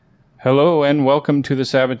Hello and welcome to the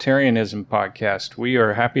Sabbatarianism podcast. We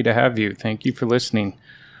are happy to have you. Thank you for listening.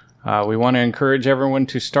 We want to encourage everyone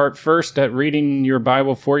to start first at reading your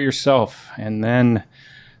Bible for yourself and then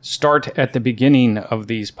start at the beginning of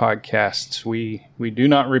these podcasts. We do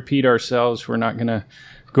not repeat ourselves. We're not going to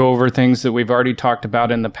go over things that we've already talked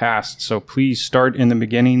about in the past. So please start in the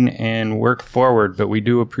beginning and work forward. But we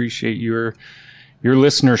do appreciate your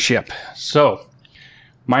listenership. So,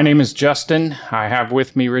 my name is Justin. I have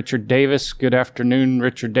with me Richard Davis. Good afternoon,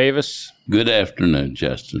 Richard Davis. Good afternoon,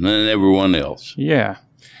 Justin, and everyone else. Yeah.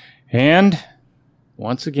 And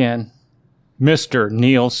once again, Mr.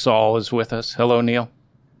 Neil Saul is with us. Hello, Neil.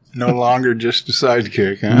 No longer just a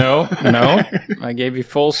sidekick, huh? No. I gave you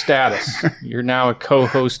full status. You're now a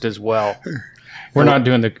co-host as well. We're not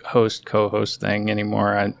doing the host-co-host thing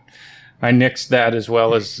anymore. I nixed that as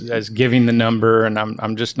well as giving the number, and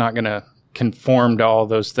I'm just not going to conform to all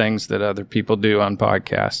those things that other people do on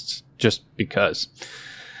podcasts, just because.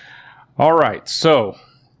 All right, so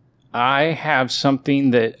I have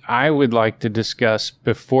something that I would like to discuss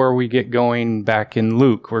before we get going back in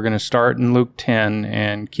Luke. We're going to start in Luke 10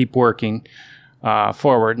 and keep working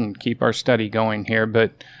forward and keep our study going here,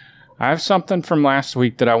 but I have something from last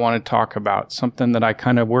week that I want to talk about, something that I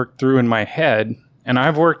kind of worked through in my head, and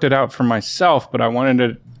I've worked it out for myself, but I wanted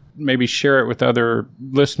to maybe share it with other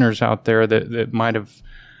listeners out there that might have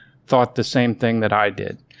thought the same thing that I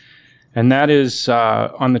did. And that is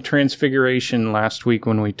on the Transfiguration last week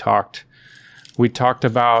when we talked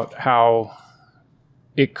about how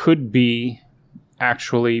it could be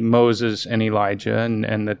actually Moses and Elijah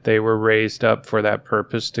and that they were raised up for that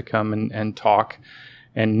purpose to come and talk.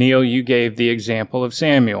 And Neil, you gave the example of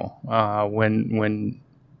Samuel when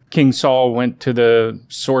King Saul went to the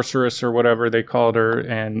sorceress or whatever they called her,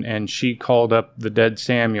 and she called up the dead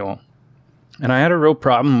Samuel. And I had a real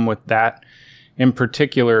problem with that in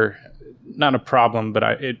particular. Not a problem, but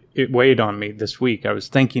it weighed on me this week. I was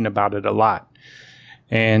thinking about it a lot.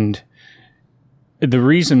 And the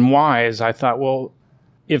reason why is I thought, well,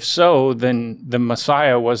 if so, then the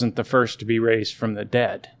Messiah wasn't the first to be raised from the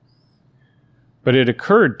dead. But it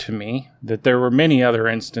occurred to me that there were many other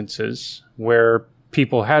instances where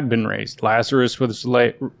people had been raised. Lazarus was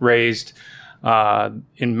raised.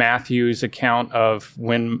 In Matthew's account of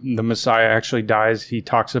when the Messiah actually dies, he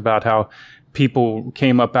talks about how people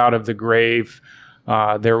came up out of the grave.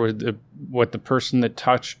 There was the person that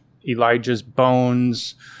touched Elijah's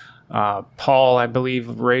bones. Paul, I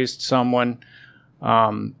believe, raised someone.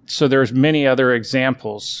 So there's many other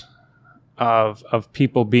examples of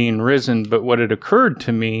people being risen. But what had occurred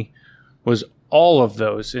to me was all of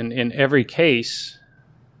those, in every case,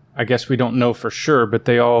 I guess we don't know for sure, but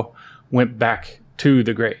they all went back to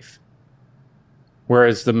the grave.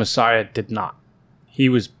 Whereas the Messiah did not. He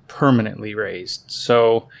was permanently raised.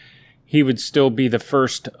 So he would still be the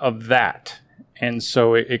first of that. And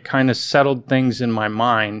so it kind of settled things in my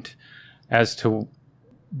mind as to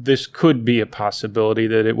this could be a possibility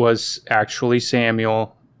that it was actually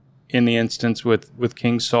Samuel in the instance with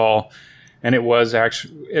King Saul. And it was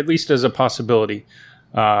actually, at least as a possibility,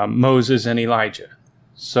 Moses and Elijah.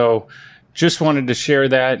 So just wanted to share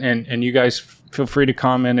that, and you guys feel free to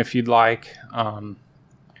comment if you'd like. Does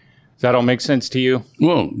that all make sense to you?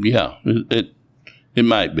 Well, yeah, it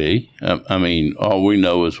might be. I mean, all we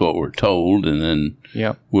know is what we're told, and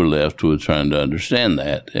then we're left with trying to understand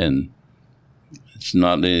that. And it's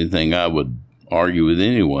not anything I would argue with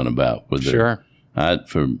anyone about. Sure.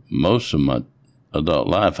 For most of my adult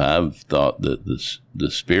life, I've thought that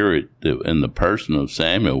the spirit in the person of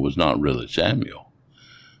Samuel was not really Samuel.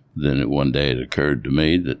 Then one day it occurred to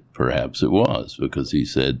me that perhaps it was, because he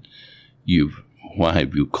said, why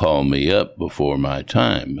have you called me up before my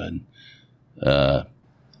time? And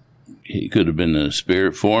he could have been in a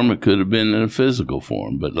spirit form, it could have been in a physical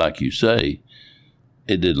form, but like you say,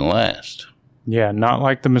 it didn't last. Yeah, not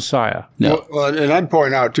like the Messiah. No. Well, and I'd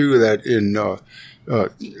point out, too, that in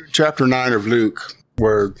chapter 9 of Luke,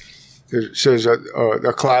 where it says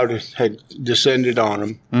a cloud had descended on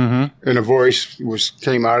him, and a voice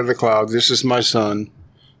came out of the cloud, "This is my son,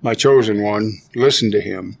 my chosen one, listen to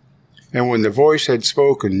him." And when the voice had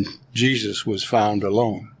spoken, Jesus was found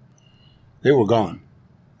alone. They were gone.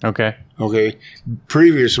 Okay.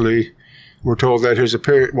 Previously, we're told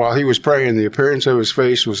that while he was praying, the appearance of his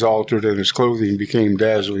face was altered and his clothing became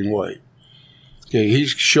dazzling white. Okay, he's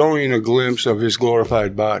showing a glimpse of his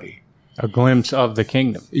glorified body. A glimpse of the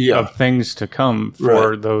kingdom, of things to come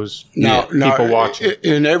for those people watching.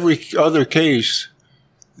 In every other case,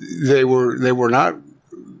 they were not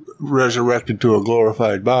resurrected to a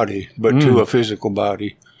glorified body, but to a physical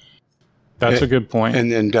body. That's a good point.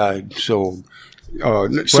 And then died. So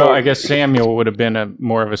So I guess Samuel would have been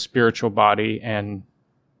more of a spiritual body, and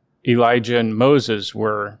Elijah and Moses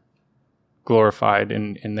were glorified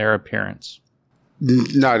in their appearance.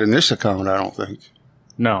 Not in this account, I don't think.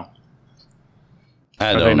 No.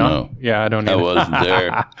 I don't know. Yeah, I don't know. I wasn't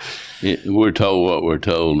there. We're told what we're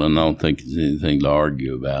told, and I don't think there's anything to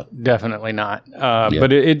argue about. Definitely not.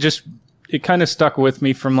 But it kind of stuck with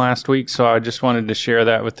me from last week, so I just wanted to share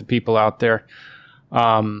that with the people out there.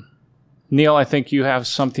 Neil, I think you have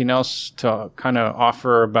something else to kind of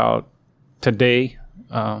offer about today.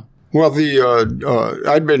 Well,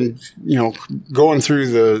 I'd been, going through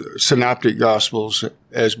the synoptic gospels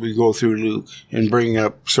as we go through Luke and bringing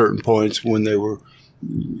up certain points when they were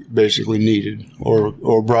basically needed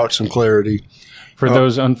or brought some clarity. For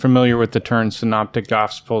those unfamiliar with the term, synoptic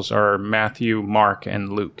gospels are Matthew, Mark,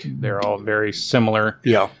 and Luke. They're all very similar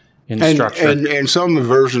in structure. And some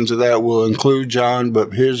versions of that will include John,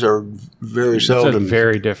 but his are very seldom. It's a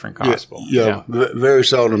very different gospel. Very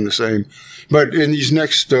seldom the same. But in these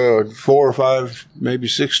next 4 or 5, maybe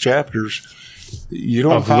 6 chapters, you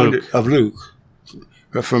don't find it of Luke.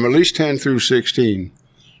 From at least 10 through 16,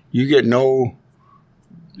 you get no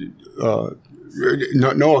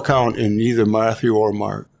account in either Matthew or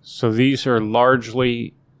Mark. So these are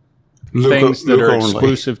largely things that are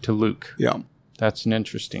exclusive to Luke. Yeah. That's an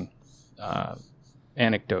interesting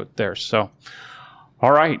anecdote there. So,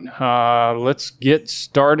 all right, let's get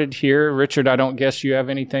started here. Richard, I don't guess you have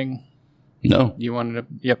anything? No. You wanted to?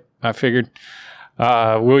 Yep, I figured.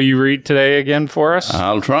 Will you read today again for us?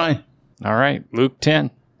 I'll try. All right, Luke 10.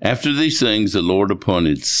 After these things, the Lord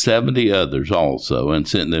appointed 70 others also, and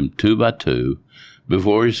sent them 2 by 2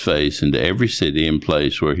 before his face into every city and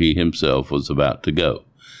place where he himself was about to go.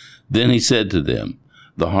 Then he said to them,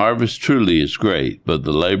 The harvest truly is great, but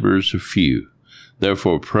the laborers are few.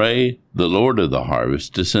 Therefore pray the Lord of the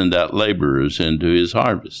harvest to send out laborers into his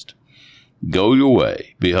harvest. Go your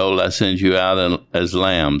way. Behold, I send you out as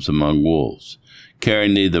lambs among wolves. Carry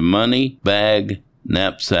neither money, bag,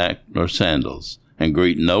 knapsack, nor sandals, and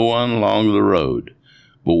greet no one along the road.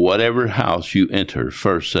 But whatever house you enter,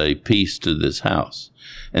 first say, Peace to this house.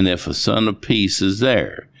 And if a son of peace is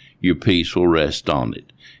there, your peace will rest on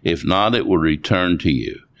it. If not, it will return to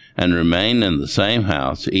you. And remain in the same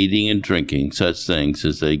house, eating and drinking such things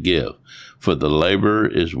as they give. For the laborer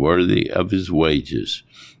is worthy of his wages.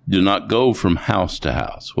 Do not go from house to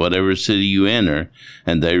house. Whatever city you enter,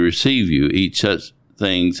 and they receive you, eat such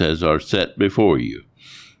things as are set before you.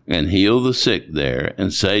 And heal the sick there,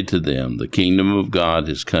 and say to them, The kingdom of God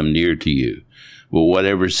has come near to you. But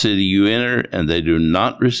whatever city you enter, and they do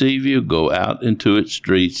not receive you, go out into its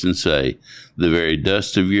streets and say, The very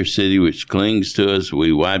dust of your city which clings to us,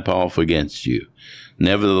 we wipe off against you.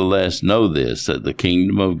 Nevertheless, know this, that the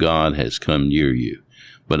kingdom of God has come near you.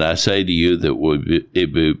 But I say to you that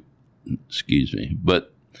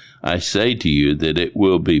it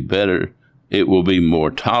will be better. It will be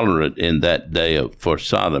more tolerant in that day for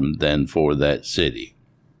Sodom than for that city.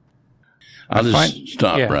 I'll just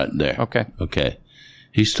stop right there. Okay.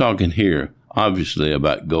 He's talking here, obviously,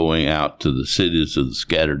 about going out to the cities of the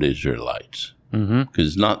scattered Israelites. Because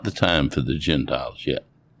it's not the time for the Gentiles yet.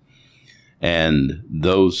 And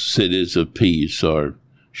those cities of peace are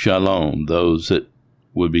shalom, those that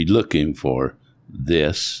would be looking for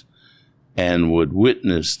this and would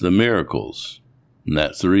witness the miracles. And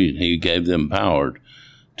that's the reason he gave them power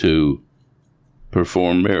to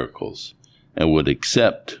perform miracles and would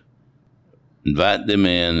invite them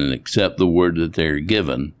in and accept the word that they're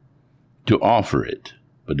given to offer it.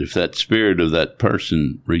 But if that spirit of that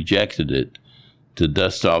person rejected it, to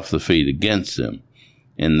dust off the feet against them.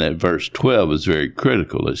 And that verse 12 is very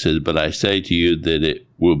critical. It says, But I say to you that it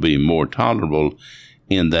will be more tolerable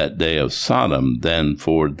in that day of Sodom than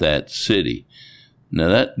for that city. Now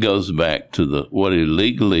that goes back to what he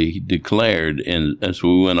legally declared as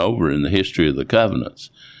we went over in the history of the covenants,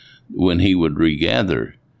 when he would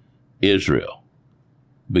regather Israel,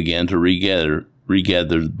 began to regather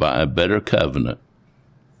by a better covenant,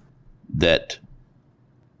 that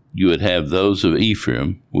you would have those of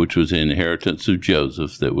Ephraim, which was the inheritance of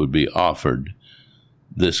Joseph, that would be offered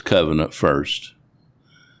this covenant first.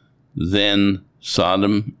 Then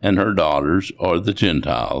Sodom and her daughters, or the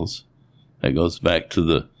Gentiles. That goes back to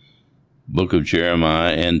the book of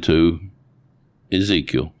Jeremiah and to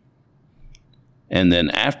Ezekiel. And then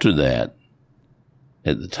after that,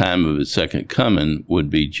 at the time of his second coming, would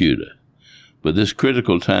be Judah. But this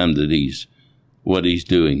critical time that what he's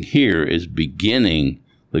doing here is beginning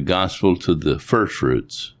the gospel to the first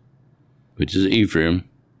fruits, which is Ephraim.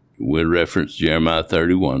 We'll reference Jeremiah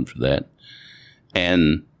 31 for that.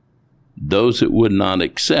 And those that would not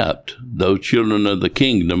accept, those children of the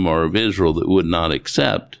kingdom or of Israel that would not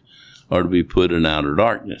accept, are to be put in outer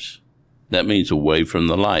darkness. That means away from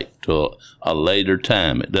the light till a later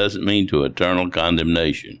time. It doesn't mean to eternal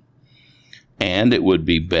condemnation. And it would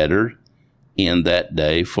be better in that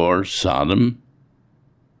day for Sodom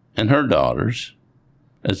and her daughters,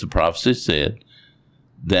 as the prophecy said,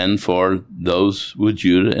 than for those with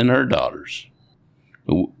Judah and her daughters.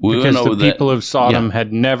 Because the people of Sodom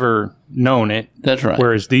had never known it. That's right.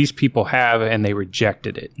 Whereas these people have, and they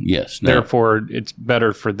rejected it. Yes. Therefore, it's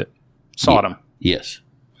better for Sodom. Yes.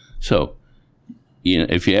 So,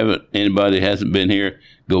 if anybody hasn't been here,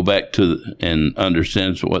 go back to and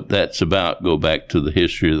understands what that's about. Go back to the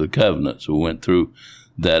history of the covenants. We went through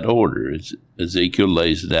that order. Ezekiel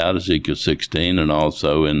lays it out, Ezekiel 16, and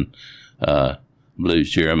also in, I believe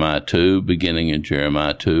it's Jeremiah 2, beginning in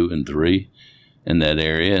Jeremiah 2 and 3 in that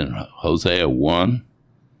area, and Hosea 1.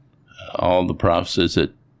 All the prophecies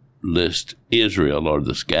that list Israel or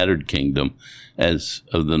the scattered kingdom as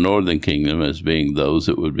of the northern kingdom as being those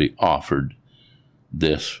that would be offered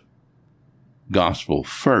this gospel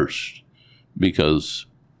first, because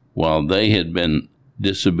while they had been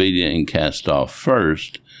disobedient and cast off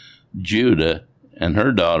first, Judah and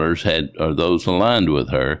her daughters or those aligned with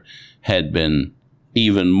her, had been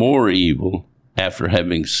even more evil after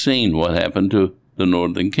having seen what happened to the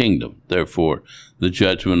northern kingdom. Therefore, the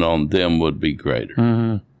judgment on them would be greater.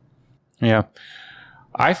 Mm-hmm. Yeah.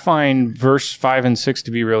 I find verse 5 and 6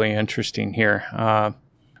 to be really interesting here.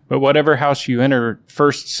 But whatever house you enter,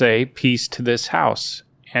 first say, peace to this house.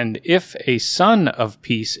 And if a son of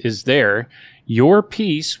peace is there, your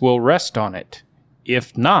peace will rest on it.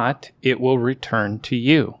 If not, it will return to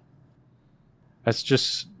you. That's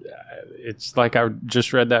just, it's like I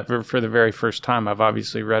just read that for the very first time. I've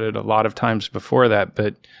obviously read it a lot of times before that,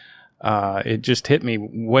 but it just hit me.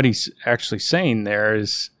 What he's actually saying there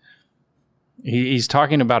is, he's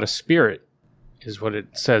talking about a spirit, is what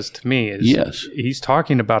it says to me. Yes. He's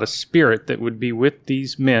talking about a spirit that would be with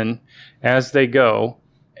these men as they go.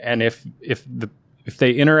 And if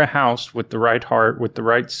they enter a house with the right heart, with the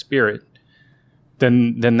right spirit,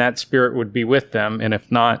 then that spirit would be with them. And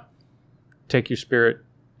if not, take your spirit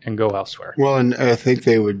and go elsewhere. Well, and I think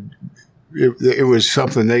they would, it was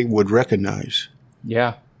something they would recognize.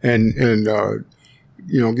 Yeah. And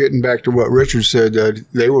getting back to what Richard said, that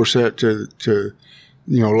they were sent to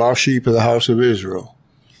lost sheep of the house of Israel.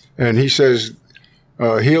 And he says,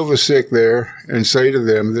 heal the sick there and say to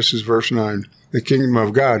them, this is verse 9, the kingdom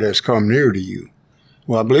of God has come near to you.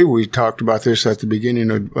 Well, I believe we talked about this at the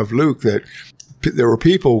beginning of Luke, that there were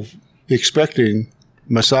people expecting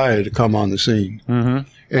Messiah to come on the scene. Mm-hmm.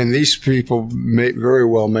 And these people very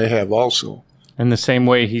well may have also. In the same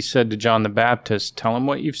way he said to John the Baptist, tell him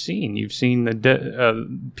what you've seen. You've seen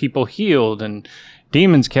the people healed and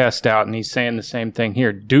demons cast out, and he's saying the same thing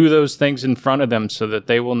here. Do those things in front of them so that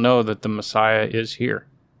they will know that the Messiah is here.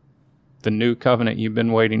 The new covenant you've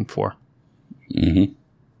been waiting for. Mm-hmm.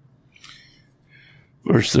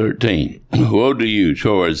 Verse 13. Woe to you,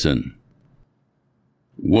 Chorazin!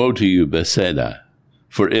 Woe to you, Bethsaida!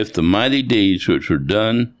 For if the mighty deeds which were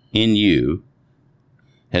done in you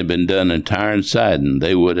had been done in Tyre and Sidon,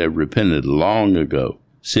 they would have repented long ago,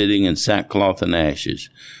 sitting in sackcloth and ashes.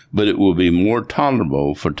 But it will be more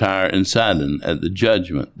tolerable for Tyre and Sidon at the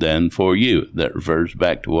judgment than for you. That refers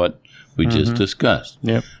back to what we just discussed.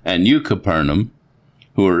 Yep. And you, Capernaum,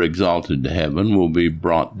 who are exalted to heaven, will be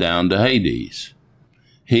brought down to Hades.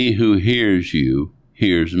 He who hears you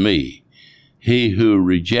hears me. He who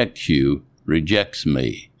rejects you rejects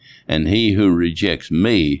me. And he who rejects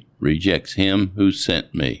me rejects him who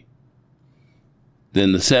sent me.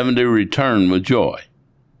 Then the 70 returned with joy,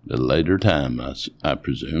 at a later time, I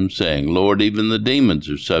presume, saying, Lord, even the demons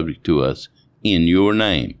are subject to us in your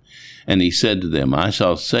name. And he said to them, I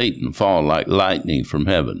saw Satan fall like lightning from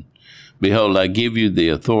heaven. Behold, I give you the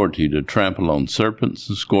authority to trample on serpents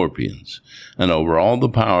and scorpions, and over all the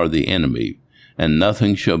power of the enemy, and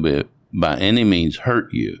nothing shall by any means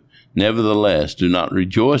hurt you. Nevertheless, do not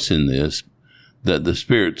rejoice in this, that the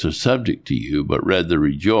spirits are subject to you, but rather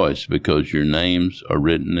rejoice because your names are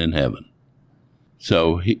written in heaven.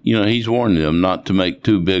 So, he's warning them not to make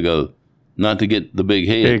not to get the big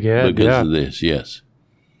head because of this, yes.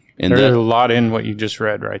 And there's a lot in what you just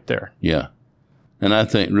read right there. Yeah. And I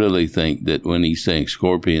really think that when he's saying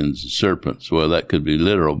scorpions and serpents, well, that could be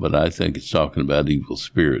literal, but I think it's talking about evil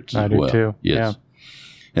spirits as well. I do too, yes. Yeah.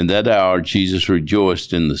 In that hour, Jesus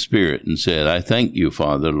rejoiced in the Spirit and said, I thank you,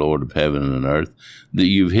 Father, Lord of heaven and earth, that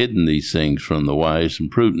you've hidden these things from the wise and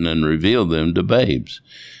prudent and revealed them to babes.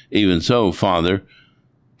 Even so, Father,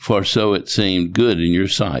 for so it seemed good in your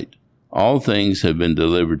sight. All things have been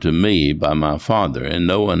delivered to me by my Father, and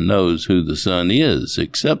no one knows who the Son is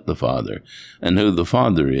except the Father, and who the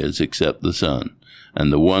Father is except the Son,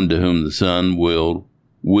 and the one to whom the Son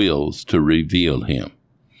wills to reveal him.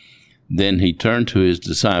 Then he turned to his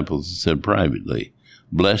disciples and said privately,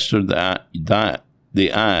 Blessed are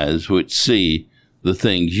the eyes which see the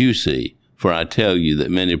things you see. For I tell you that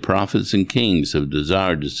many prophets and kings have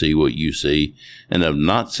desired to see what you see, and have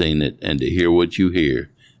not seen it, and to hear what you hear,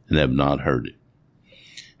 and have not heard it.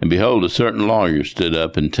 And behold, a certain lawyer stood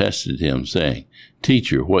up and tested him, saying,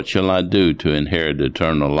 Teacher, what shall I do to inherit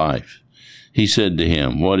eternal life? He said to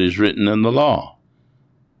him, What is written in the law?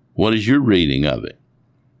 What is your reading of it?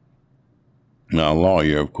 Now, a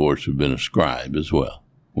lawyer, of course, had been a scribe as well,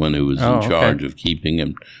 when he was in charge of keeping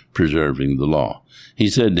and preserving the law. He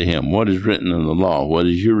said to him, What is written in the law? What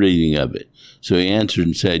is your reading of it? So he answered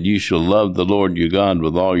and said, You shall love the Lord your God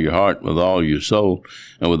with all your heart, with all your soul,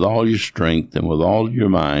 and with all your strength, and with all your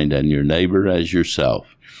mind, and your neighbor as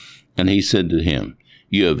yourself. And he said to him,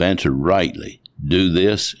 You have answered rightly. Do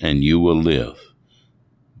this, and you will live.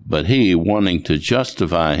 But he, wanting to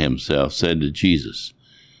justify himself, said to Jesus,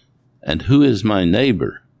 And who is my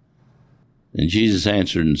neighbor? And Jesus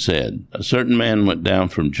answered and said, A certain man went down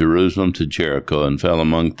from Jerusalem to Jericho and fell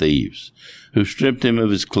among thieves, who stripped him of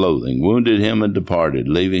his clothing, wounded him, and departed,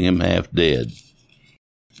 leaving him half dead.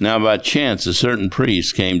 Now by chance a certain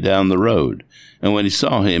priest came down the road, and when he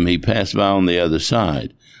saw him, he passed by on the other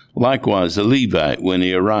side. Likewise a Levite, when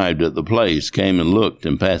he arrived at the place, came and looked,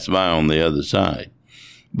 and passed by on the other side.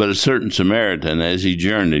 But a certain Samaritan, as he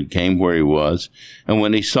journeyed, came where he was, and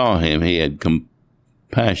when he saw him, he had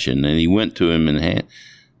compassion, and he went to him and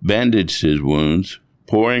bandaged his wounds,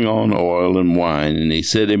 pouring on oil and wine, and he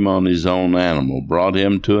set him on his own animal, brought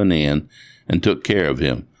him to an inn, and took care of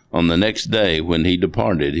him. On the next day, when he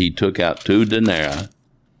departed, he took out 2 denarii,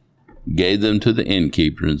 gave them to the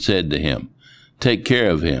innkeeper, and said to him, Take care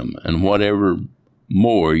of him, and whatever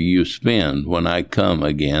more you spend, when I come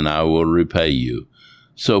again, I will repay you.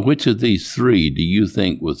 So which of these 3 do you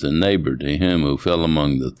think was the neighbor to him who fell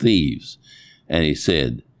among the thieves? And he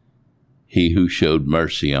said, He who showed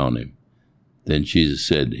mercy on him. Then Jesus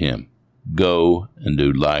said to him, Go and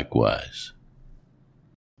do likewise.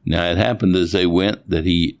 Now it happened as they went that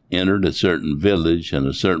he entered a certain village, and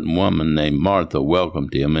a certain woman named Martha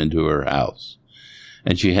welcomed him into her house.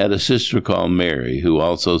 And she had a sister called Mary, who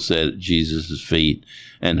also sat at Jesus' feet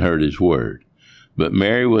and heard his word. But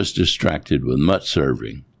Mary was distracted with much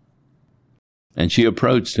serving. And she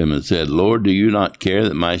approached him and said, Lord, do you not care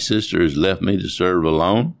that my sister has left me to serve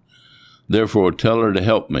alone? Therefore tell her to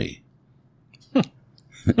help me.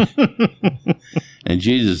 And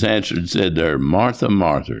Jesus answered and said to her, Martha,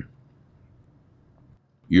 Martha,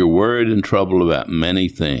 you're worried and troubled about many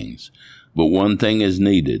things, but one thing is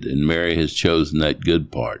needed, and Mary has chosen that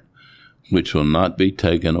good part, which will not be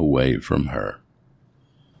taken away from her.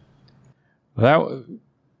 Well, that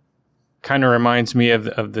kind of reminds me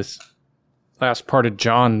of this last part of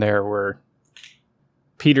John there, where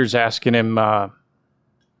Peter's asking him,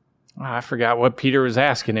 I forgot what Peter was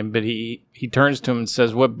asking him, but he turns to him and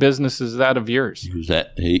says, what business is that of yours?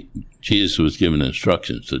 Jesus was giving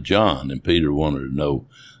instructions to John, and Peter wanted to know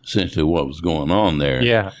essentially what was going on there.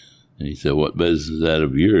 Yeah. And he said, what business is that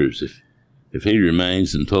of yours if he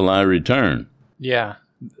remains until I return? Yeah.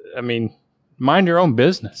 I mean, mind your own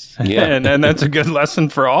business. Yeah. and that's a good lesson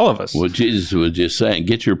for all of us. Well, Jesus was just saying,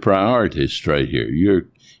 get your priorities straight here.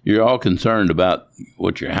 You're all concerned about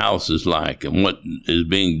what your house is like and what is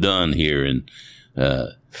being done here, and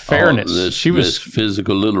fairness. This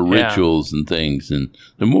physical little rituals and things, and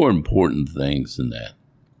the more important things than that.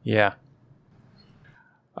 Yeah.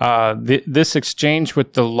 This exchange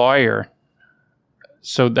with the lawyer.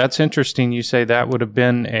 So that's interesting. You say that would have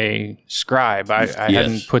been a scribe. I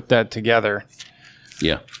hadn't put that together.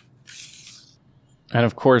 Yeah. And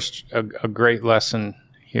of course, a great lesson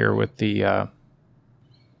here with the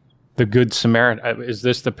Good Samaritan. Is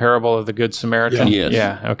this the parable of the Good Samaritan? Yeah. Yes.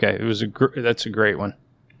 Yeah. Okay. That's a great one.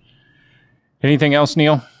 Anything else,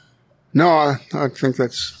 Neil? No, I think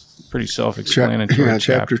that's pretty self-explanatory.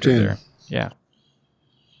 Chapter 10. There. Yeah.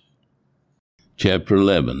 Chapter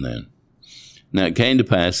 11 then. Now it came to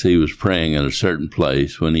pass he was praying in a certain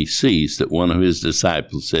place when he ceased, that one of his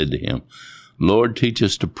disciples said to him, Lord, teach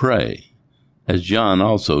us to pray, as John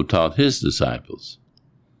also taught his disciples.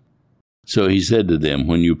 So he said to them,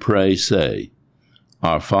 when you pray, say,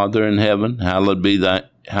 Our Father in heaven, hallowed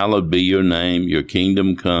be your name, your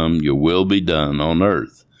kingdom come, your will be done on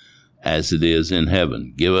earth, as it is in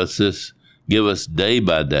heaven. Give us day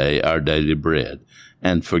by day our daily bread,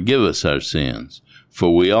 and forgive us our sins,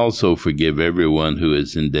 For we also forgive everyone who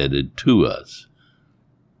is indebted to us.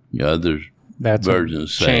 The other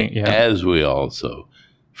versions say, as we also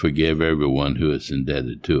forgive everyone who is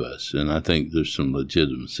indebted to us. And I think there's some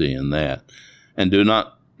legitimacy in that. And do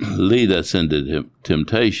not lead us into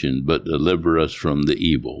temptation, but deliver us from the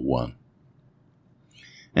evil one.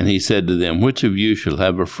 And he said to them, which of you shall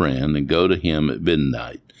have a friend, and go to him at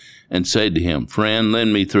midnight, and say to him, Friend,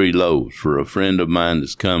 lend me 3 loaves, for a friend of mine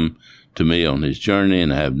has come to me on his journey,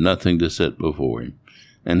 and I have nothing to set before him.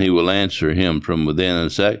 And he will answer him from within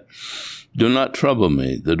and say, Do not trouble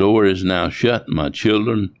me, the door is now shut, my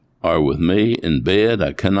children are with me in bed,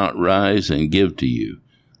 I cannot rise and give to you.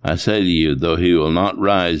 I say to you, though he will not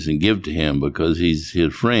rise and give to him because he's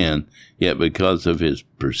his friend, yet because of his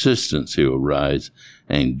persistence he will rise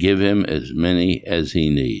and give him as many as he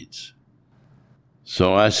needs.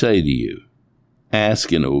 So I say to you,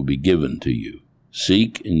 ask and it will be given to you.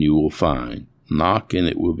 Seek and you will find. Knock and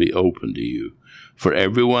it will be opened to you. For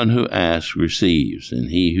everyone who asks receives,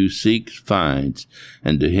 and he who seeks finds,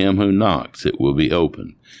 and to him who knocks it will be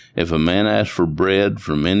opened. If a man asks for bread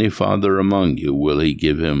from any father among you, will he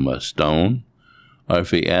give him a stone? Or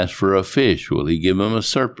if he asks for a fish, will he give him a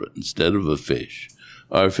serpent instead of a fish?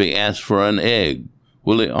 Or if he asks for an egg,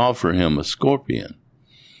 will he offer him a scorpion?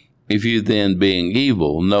 If you then, being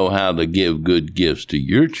evil, know how to give good gifts to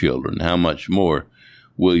your children, how much more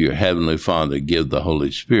will your heavenly Father give the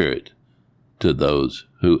Holy Spirit to those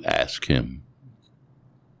who ask him?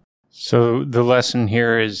 So the lesson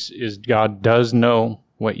here is God does know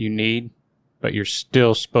what you need, but you're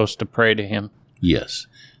still supposed to pray to him. Yes.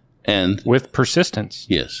 And with persistence.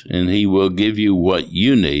 Yes. And he will give you what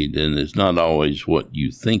you need, and it's not always what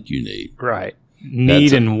you think you need. Right.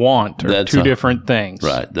 Need and want are two different things.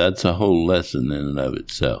 Right. That's a whole lesson in and of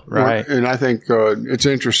itself. Right. And I think it's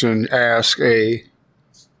interesting. Ask, A,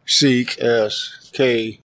 seek, S,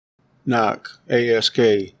 K, knock,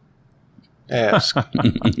 A-S-K, ask.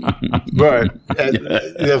 But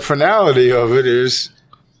the finality of it is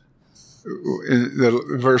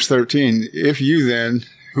in verse 13, if you then,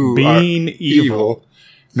 who being are evil,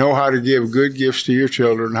 know how to give good gifts to your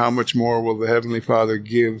children, how much more will the Heavenly Father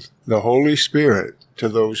give the Holy Spirit to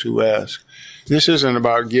those who ask? This isn't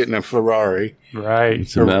about getting a Ferrari. Right.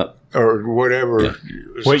 It's about... Or whatever. Yeah.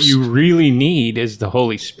 What you really need is the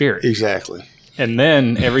Holy Spirit. Exactly. And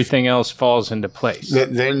then everything else falls into place.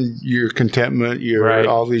 Then your contentment,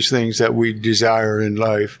 all these things that we desire in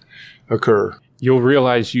life occur. You'll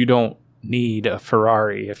realize you don't need a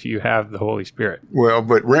Ferrari if you have the Holy Spirit. Well,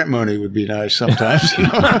 but rent money would be nice sometimes.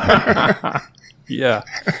 Yeah.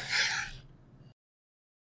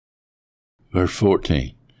 Verse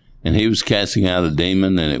 14. And he was casting out a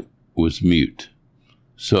demon, and it was mute.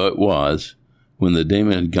 So it was, when the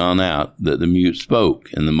demon had gone out, that the mute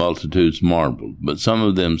spoke, and the multitudes marveled. But some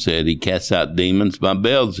of them said, He casts out demons by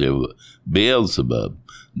Beelzebub,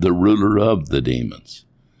 the ruler of the demons.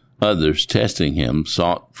 Others, testing him,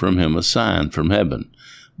 sought from him a sign from heaven.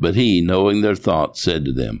 But he, knowing their thoughts, said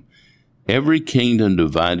to them, Every kingdom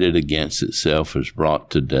divided against itself is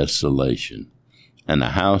brought to desolation, and a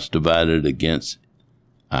house divided against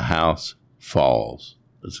a house falls.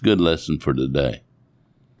 That's a good lesson for today.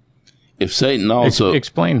 If Satan also...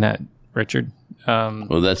 Explain that, Richard.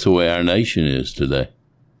 Well, that's the way our nation is today.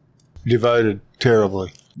 Divided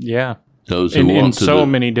terribly. Yeah. Those who in so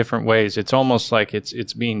many different ways. It's almost like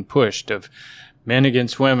it's being pushed of men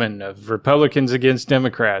against women, of Republicans against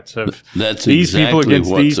Democrats, of these people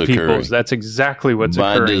against these peoples. That's exactly what's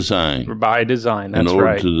occurring. By design. By design, that's right. In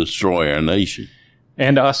order to destroy our nation.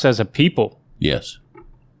 And us as a people. Yes.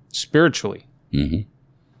 Spiritually. Mm-hmm.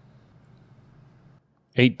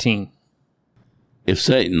 18. If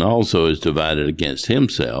Satan also is divided against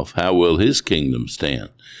himself, how will his kingdom stand?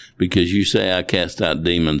 Because you say, I cast out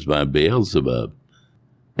demons by Beelzebub.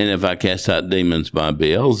 And if I cast out demons by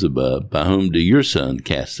Beelzebub, by whom do your son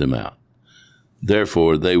cast them out?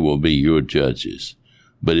 Therefore they will be your judges.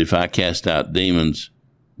 But if I cast out demons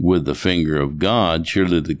with the finger of God,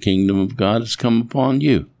 surely the kingdom of God has come upon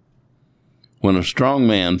you. When a strong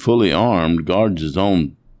man, fully armed, guards his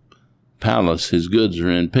own palace, his goods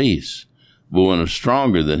are in peace. But when a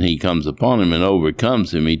stronger than he comes upon him and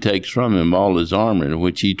overcomes him, he takes from him all his armor in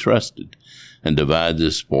which he trusted, and divides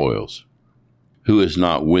his spoils. Who is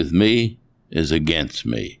not with me is against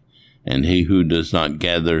me, and he who does not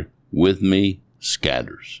gather with me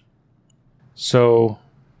scatters. So,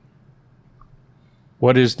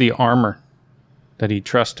 what is the armor that he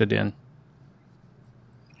trusted in?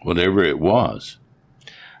 Whatever it was.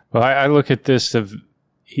 Well, I look at this of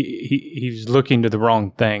he's looking to the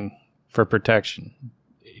wrong thing for protection.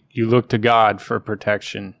 You look to God for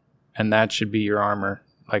protection. and that should be your armor,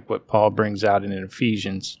 like what Paul brings out in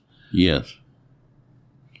Ephesians. Yes.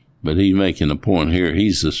 But he's making a point here.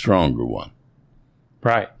 He's the stronger one.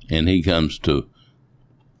 Right. And he comes to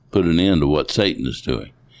put an end to what Satan is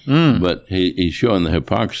doing. But he's showing the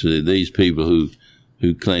hypocrisy of these people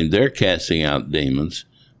who claim they're casting out demons,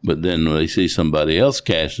 but then when they see somebody else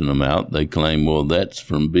casting them out, they claim, well, that's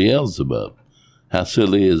from Beelzebub. How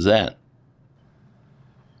silly is that?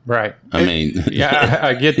 Right. I mean... Yeah,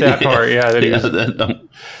 I get that part. Yeah, that don't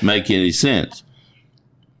make any sense.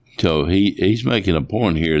 So he's making a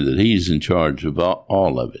point here that he's in charge of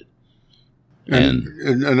all of it. And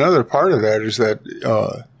another part of that is that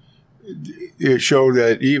it showed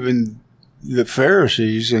that even the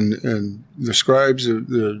Pharisees and the scribes,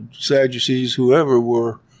 the Sadducees, whoever,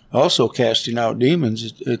 were also casting out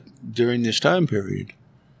demons during this time period.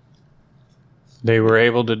 they were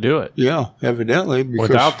able to do it. Yeah, evidently. Because,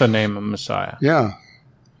 without the name of Messiah. Yeah.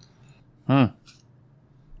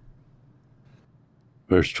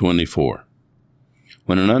 Verse 24.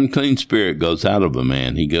 When an unclean spirit goes out of a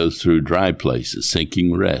man, he goes through dry places,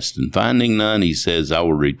 seeking rest, and finding none, he says, I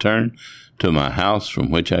will return to my house from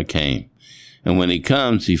which I came. And when he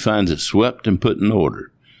comes, he finds it swept and put in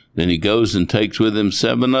order. Then he goes and takes with him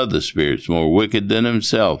 7 other spirits more wicked than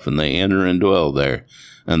himself, and they enter and dwell there.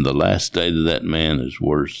 And the last state of that man is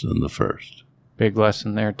worse than the first. Big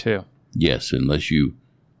lesson there, too. Yes, unless you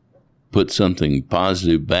put something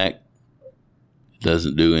positive back, it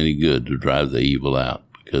doesn't do any good to drive the evil out.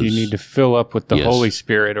 Because you need to fill up with the yes, Holy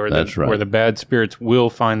Spirit, or that's right. where the bad spirits will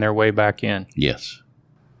find their way back in. Yes.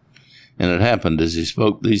 And it happened as he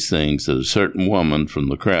spoke these things that a certain woman from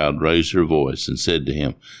the crowd raised her voice and said to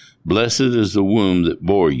him, Blessed is the womb that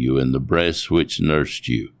bore you and the breasts which nursed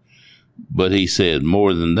you. But he said,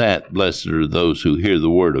 More than that, blessed are those who hear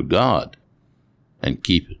the word of God and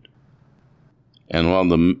keep it. And while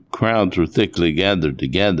the crowds were thickly gathered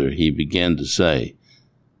together, he began to say,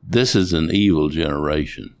 This is an evil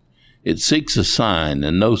generation. It seeks a sign,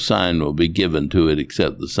 and no sign will be given to it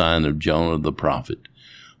except the sign of Jonah the prophet.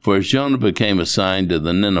 For as Jonah became a sign to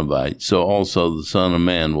the Ninevites, so also the Son of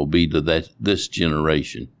Man will be to this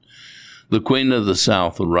generation. The queen of the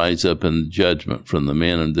south will rise up in judgment from the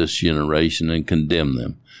men of this generation and condemn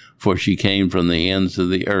them. For she came from the ends of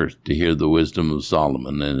the earth to hear the wisdom of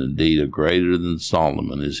Solomon, and indeed a greater than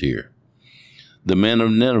Solomon is here. The men of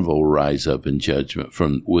Nineveh will rise up in judgment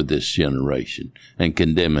with this generation and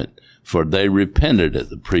condemn it, for they repented at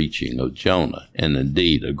the preaching of Jonah, and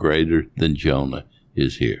indeed a greater than Jonah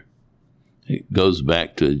is here. It goes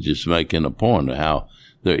back to just making a point of how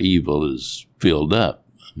their evil is filled up.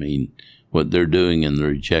 I mean, what they're doing in the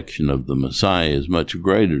rejection of the Messiah is much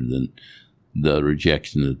greater than the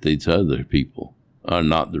rejection that these other people, or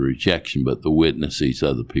not the rejection, but the witness these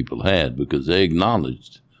other people had, because they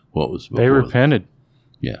acknowledged what was before They repented. them.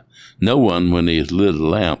 Yeah. No one, when he has lit a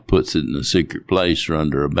lamp, puts it in a secret place or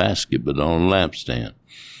under a basket, but on a lampstand,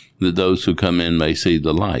 that those who come in may see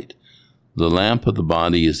the light. The lamp of the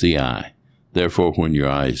body is the eye. Therefore, when your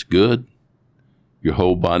eye is good, your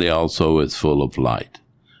whole body also is full of light.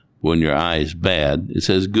 When your eye is bad, it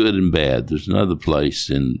says good and bad. There's another place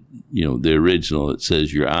in, the original, it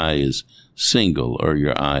says your eye is single or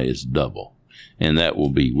your eye is double. And that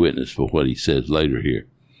will be witness for what he says later here.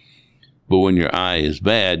 But when your eye is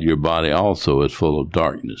bad, your body also is full of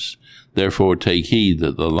darkness. Therefore, take heed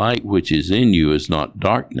that the light which is in you is not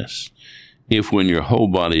darkness. If when your whole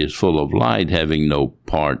body is full of light, having no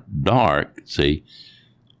part dark, see,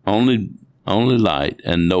 only light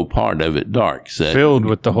and no part of it dark. So filled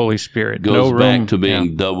with the Holy Spirit. Goes no back room, to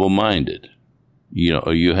being double-minded.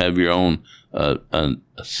 You have your own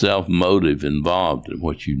self-motive involved in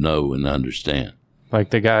what you know and understand. Like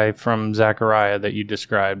the guy from Zechariah that you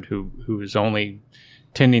described who is only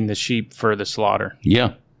tending the sheep for the slaughter.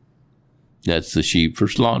 Yeah. That's the sheep for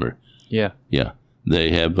slaughter. Yeah. Yeah.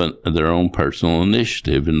 They have their own personal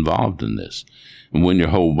initiative involved in this. And when your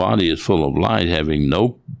whole body is full of light, having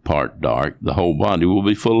no part dark, the whole body will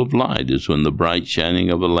be full of light, as when the bright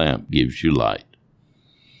shining of a lamp gives you light.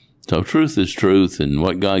 So truth is truth, and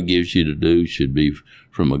what God gives you to do should be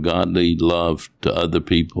from a godly love to other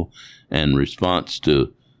people and response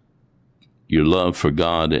to your love for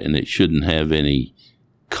God, and it shouldn't have any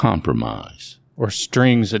compromise. Or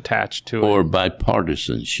strings attached to it. Or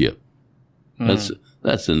bipartisanship.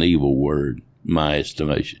 That's an evil word, in my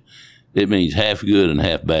estimation. It means half good and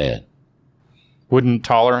half bad. Wouldn't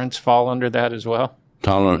tolerance fall under that as well?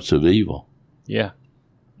 Tolerance of evil. Yeah.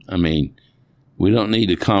 I mean, we don't need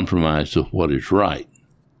to compromise with what is right.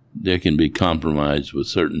 There can be compromise with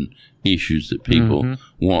certain issues that people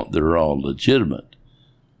want that are all legitimate.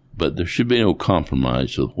 But there should be no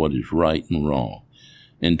compromise with what is right and wrong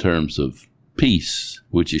in terms of peace,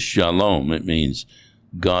 which is shalom. It means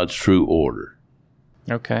God's true order.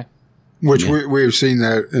 Okay. Which we've seen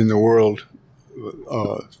that in the world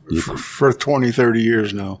for 20, 30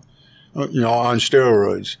 years now, on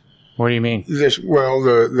steroids. What do you mean?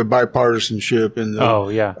 The bipartisanship and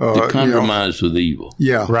the, the compromise with evil.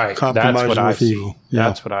 Yeah, right. That's what I see. Yeah.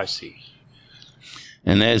 That's what I see.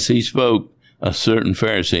 And as he spoke, a certain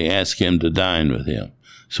Pharisee asked him to dine with him.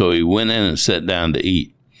 So he went in and sat down to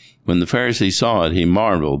eat. When the Pharisee saw it, he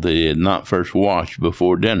marveled that he had not first washed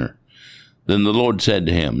before dinner. Then the Lord said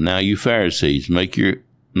to him, "Now you Pharisees, make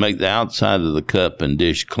the outside of the cup and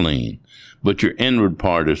dish clean, but your inward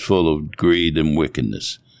part is full of greed and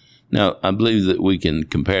wickedness." Now, I believe that we can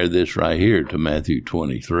compare this right here to Matthew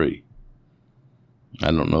 23.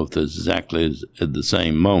 I don't know if that's exactly at the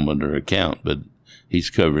same moment or account, but he's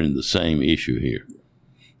covering the same issue here.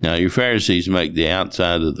 Now, you Pharisees make the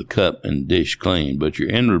outside of the cup and dish clean, but your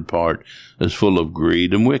inward part is full of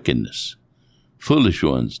greed and wickedness. Foolish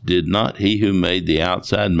ones, did not he who made the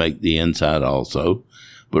outside make the inside also?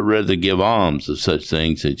 But rather give alms of such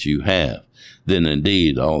things that you have. Then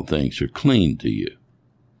indeed all things are clean to you.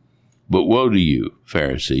 But woe to you,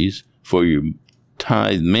 Pharisees, for you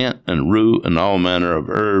tithe mint and rue and all manner of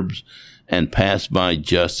herbs, and pass by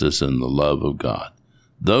justice and the love of God.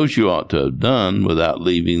 Those you ought to have done without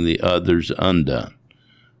leaving the others undone.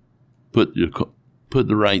 Put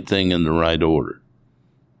the right thing in the right order.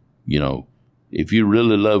 If you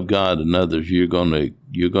really love God and others, you're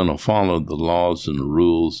gonna follow the laws and the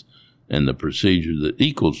rules and the procedure that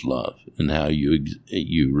equals love and how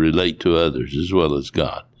you relate to others as well as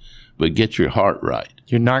God. But get your heart right.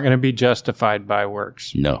 You're not going to be justified by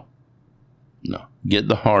works. No. Get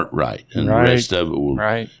the heart right, and the rest of it will.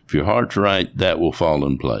 Right. If your heart's right, that will fall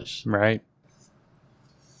in place. Right.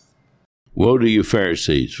 Woe to you,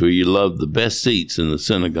 Pharisees, for you love the best seats in the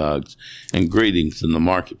synagogues and greetings in the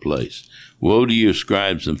marketplace. Woe to you,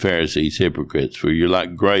 scribes and Pharisees, hypocrites, for you're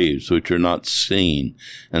like graves which are not seen,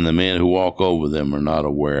 and the men who walk over them are not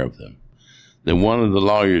aware of them. Then one of the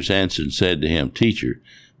lawyers answered and said to him, "Teacher,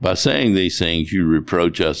 by saying these things you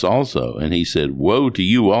reproach us also." And he said, "Woe to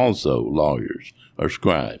you also, lawyers or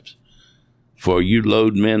scribes, for you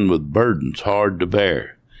load men with burdens hard to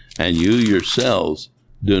bear, and you yourselves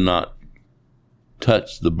do not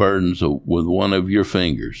touch the burdens with one of your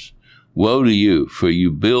fingers. Woe to you, for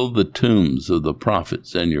you build the tombs of the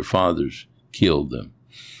prophets, and your fathers killed them.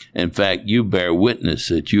 In fact, you bear witness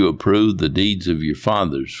that you approve the deeds of your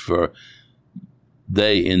fathers, for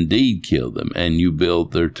they indeed killed them, and you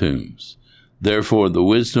build their tombs. Therefore the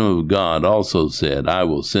wisdom of God also said, I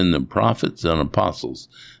will send them prophets and apostles,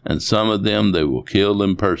 and some of them they will kill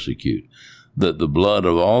and persecute, that the blood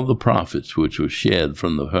of all the prophets which was shed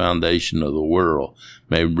from the foundation of the world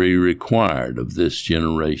may be required of this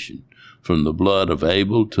generation, from the blood of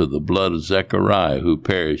Abel to the blood of Zechariah, who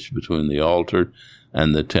perished between the altar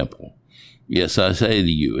and the temple. Yes, I say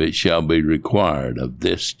to you, it shall be required of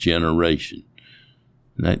this generation."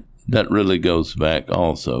 That really goes back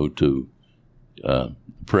also to the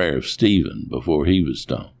prayer of Stephen before he was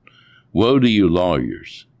stoned. Woe to you,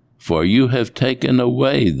 lawyers, for you have taken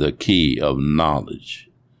away the key of knowledge.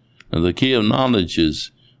 Now, the key of knowledge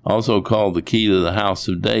is also called the key to the house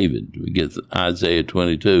of David. We get Isaiah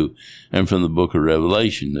 22, and from the book of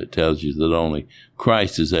Revelation that tells you that only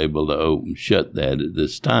Christ is able to open shut that at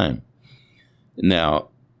this time. Now,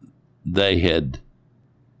 they had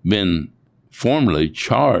been formerly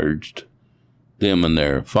charged, them and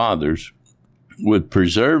their fathers, with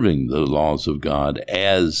preserving the laws of God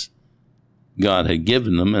as God had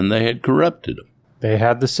given them, and they had corrupted them. They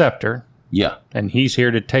had the scepter. Yeah. And he's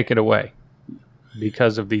here to take it away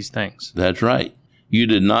because of these things. That's right. You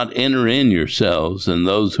did not enter in yourselves, and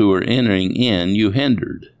those who were entering in you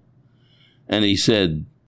hindered. And he said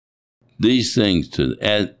these things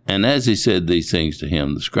and as he said these things to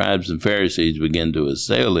him, the scribes and Pharisees began to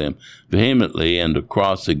assail him vehemently and to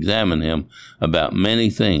cross-examine him about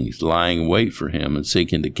many things, lying in wait for him and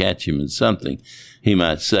seeking to catch him in something he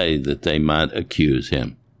might say, that they might accuse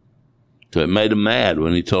him. So it made them mad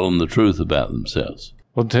when he told them the truth about themselves.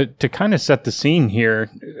 Well, to kind of set the scene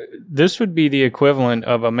here, this would be the equivalent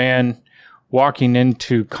of a man walking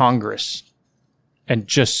into Congress and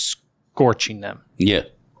just scorching them. Yeah.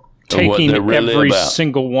 Taking every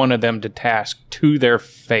single one of them to task to their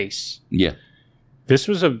face. Yeah. This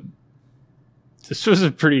was a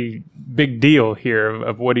pretty big deal here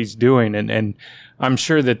of what he's doing, and I'm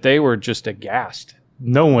sure that they were just aghast.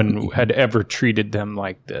 No one had ever treated them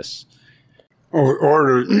like this.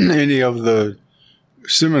 Or any of the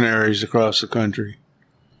seminaries across the country.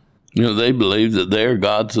 They believe that they're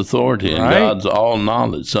God's authority and Right. God's all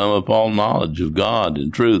knowledge. Some of all knowledge of God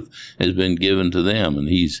and truth has been given to them. And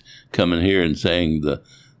he's coming here and saying the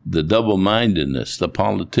double-mindedness, the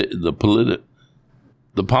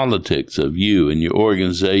politics of you and your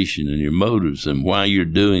organization and your motives and why you're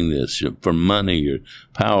doing this for money or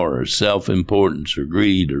power or self-importance or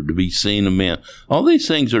greed or to be seen of men. All these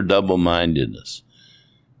things are double-mindedness.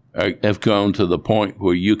 Have gone to the point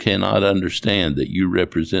where you cannot understand that you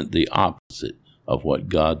represent the opposite of what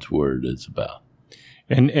God's word is about.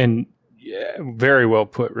 And yeah, very well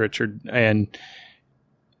put, Richard. And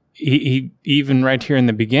he even right here in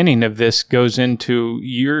the beginning of this goes into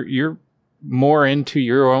you're more into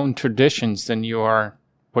your own traditions than you are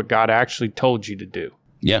what God actually told you to do.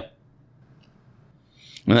 Yeah.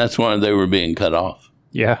 And that's why they were being cut off.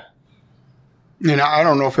 Yeah. I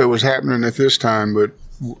don't know if it was happening at this time, but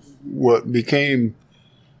what became,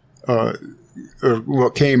 or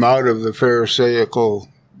what came out of the Pharisaical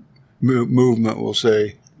movement, we'll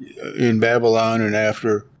say, in Babylon and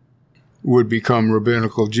after, would become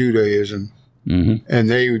rabbinical Judaism. Mm-hmm. And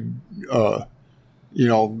they,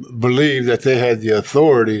 believed that they had the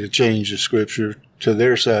authority to change the scripture to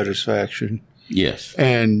their satisfaction. Yes.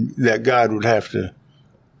 And that God would have to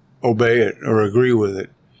obey it or agree with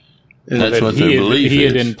it. And that's what their belief is. He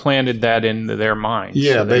had implanted that into their minds.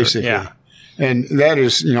 Yeah, so basically. Yeah. And that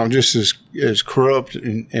is, just as corrupt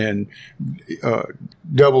and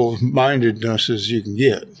double-mindedness as you can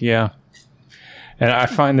get. Yeah. And I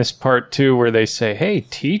find this part, too, where they say, hey,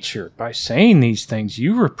 teacher, by saying these things,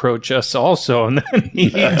 you reproach us also. And then he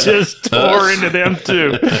just tore into them,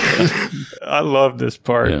 too. I love this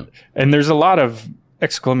part. Yeah. And there's a lot of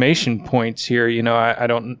exclamation points here.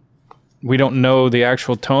 We don't know the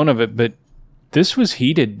actual tone of it, but this was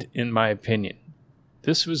heated, in my opinion.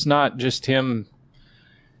 This was not just him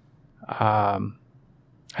having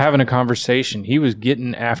a conversation. He was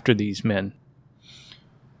getting after these men.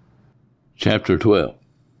 Chapter 12.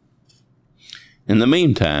 In the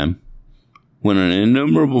meantime, when an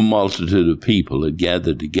innumerable multitude of people had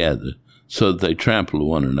gathered together, so that they trampled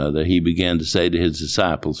one another, he began to say to his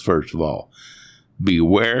disciples, first of all,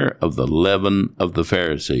 beware of the leaven of the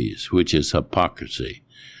Pharisees, which is hypocrisy.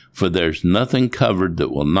 For there's nothing covered that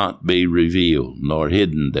will not be revealed, nor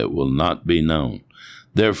hidden that will not be known.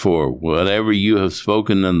 Therefore, whatever you have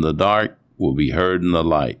spoken in the dark will be heard in the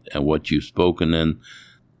light, and what you've spoken in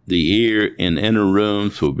the ear in inner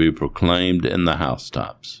rooms will be proclaimed in the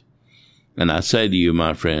housetops. And I say to you,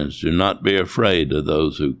 my friends, do not be afraid of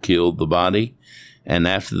those who kill the body, and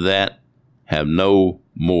after that have no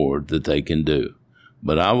more that they can do.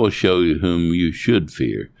 But I will show you whom you should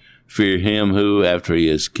fear. Fear him who, after he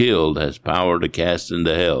is killed, has power to cast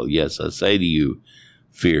into hell. Yes, I say to you,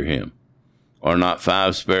 fear him. Are not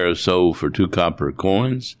 5 sparrows sold for 2 copper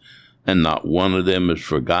coins, and not one of them is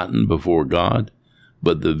forgotten before God?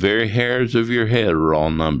 But the very hairs of your head are all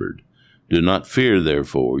numbered. Do not fear,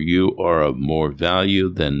 therefore, you are of more value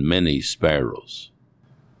than many sparrows.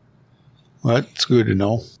 Well, that's good to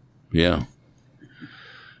know. Yeah.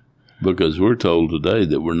 Because we're told today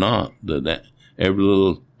that we're not, that every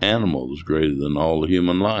little animal is greater than all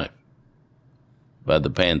human life by the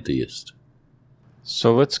pantheist.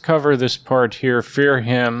 So let's cover this part here. Fear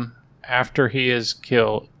him after he is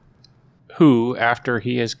killed, who, after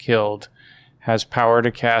he is killed, has power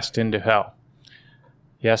to cast into hell.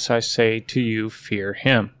 Yes, I say to you, fear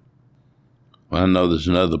him. Well, I know there's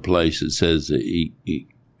another place that says that he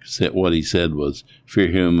said what he said was, fear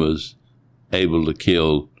him was able to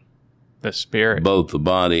kill the spirit, both the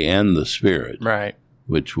body and the spirit, right?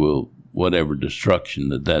 Which will, whatever destruction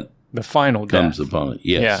that the final comes death. Upon it.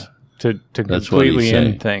 Yes. Yeah, to completely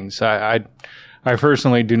end things. I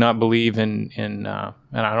personally do not believe in and I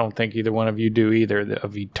don't think either one of you do either,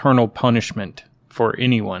 of eternal punishment for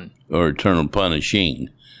anyone. Or eternal punishing.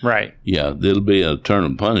 Right. Yeah, there'll be an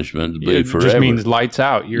eternal punishment. It'll be forever. It just means lights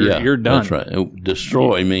out. You're done. That's right.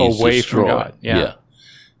 Destroy means away destroy. From God. Yeah.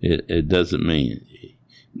 It doesn't mean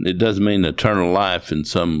eternal life in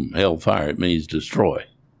some hellfire. It means destroy.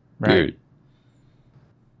 Right. Period.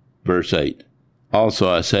 Verse 8. Also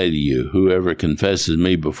I say to you, whoever confesses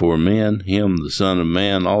me before men, him the Son of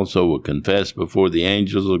Man also will confess before the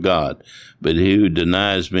angels of God. But he who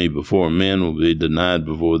denies me before men will be denied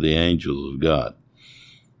before the angels of God.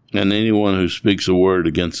 And anyone who speaks a word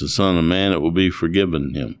against the Son of Man, it will be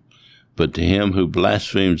forgiven him. But to him who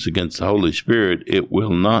blasphemes against the Holy Spirit, it will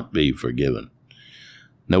not be forgiven.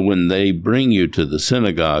 Now when they bring you to the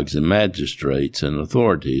synagogues and magistrates and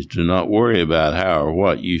authorities, do not worry about how or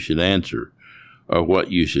what you should answer, or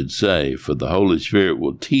what you should say, for the Holy Spirit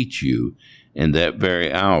will teach you in that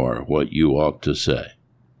very hour what you ought to say.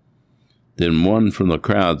 Then one from the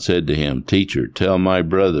crowd said to him, Teacher, tell my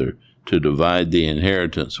brother to divide the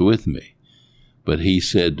inheritance with me. But he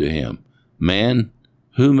said to him, Man,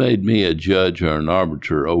 who made me a judge or an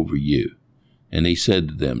arbiter over you? And he said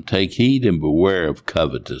to them, Take heed and beware of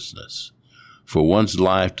covetousness, for one's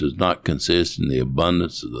life does not consist in the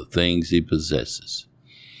abundance of the things he possesses.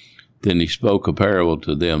 Then he spoke a parable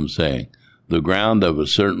to them, saying, The ground of a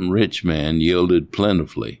certain rich man yielded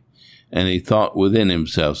plentifully. And he thought within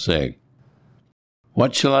himself, saying,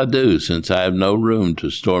 What shall I do, since I have no room to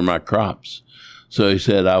store my crops? So he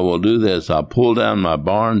said, I will do this. I'll pull down my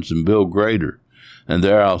barns and build greater, and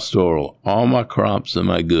there I'll store all my crops and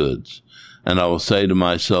my goods. And I will say to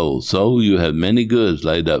my soul, Soul, you have many goods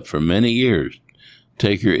laid up for many years.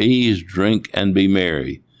 Take your ease, drink, and be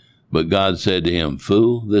merry. But God said to him,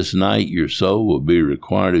 Fool, this night your soul will be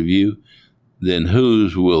required of you. Then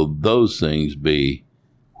whose will those things be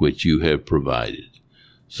which you have provided?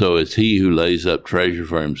 So it's he who lays up treasure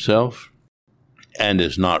for himself and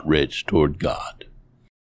is not rich toward God.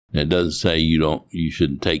 It doesn't say you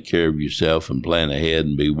shouldn't take care of yourself and plan ahead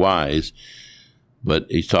and be wise, but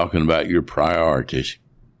he's talking about your priorities.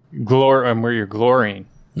 And where you're glorying.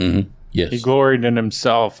 Mm-hmm. Yes. He gloried in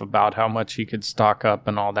himself about how much he could stock up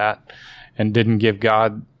and all that, and didn't give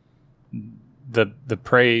God the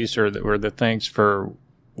praise or the thanks for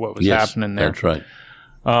what was happening there. That's right.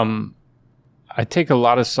 I take a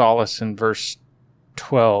lot of solace in verse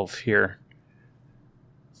 12 here.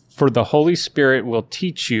 For the Holy Spirit will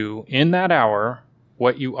teach you in that hour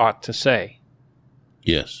what you ought to say.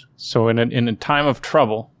 Yes. So in a time of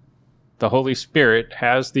trouble, the Holy Spirit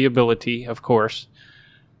has the ability, of course,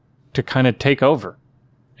 to kind of take over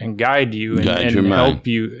and guide you and help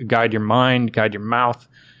you, guide your mind, guide your mouth,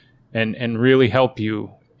 and really help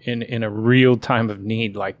you in a real time of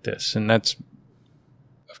need like this. And that's,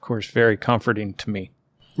 of course, very comforting to me.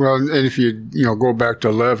 Well, and if you go back to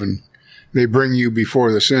 11, they bring you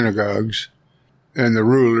before the synagogues and the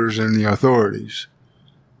rulers and the authorities.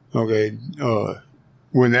 Okay,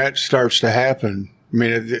 when that starts to happen, I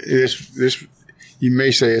mean, this you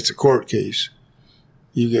may say it's a court case.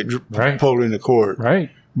 You get pulled into court, right?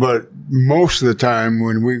 But most of the time,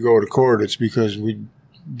 when we go to court, it's because we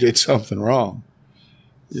did something wrong.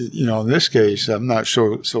 In this case, I'm not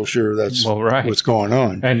so sure that's what's going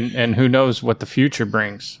on. And who knows what the future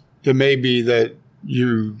brings? It may be that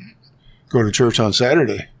you go to church on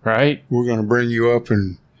Saturday. Right. We're going to bring you up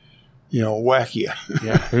and, whack you.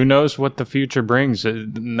 Yeah. Who knows what the future brings?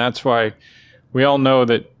 And that's why we all know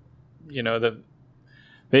that,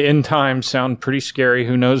 the end times sound pretty scary.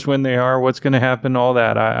 Who knows when they are, what's going to happen, all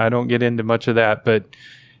that. I don't get into much of that. But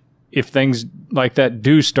if things like that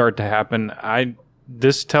do start to happen,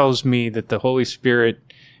 this tells me that the Holy Spirit,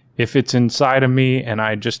 if it's inside of me and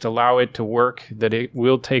I just allow it to work, that it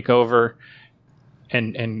will take over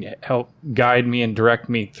and help guide me and direct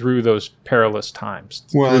me through those perilous times,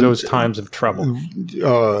 through those times of trouble.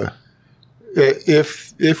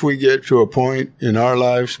 If we get to a point in our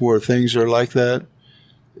lives where things are like that,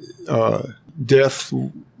 death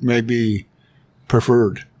may be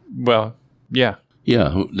preferred. Well, yeah.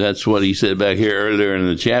 Yeah, that's what he said back here earlier in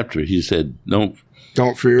the chapter. He said, Don't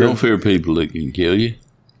fear people that can kill you.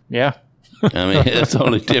 Yeah. I mean, it's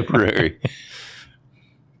only temporary.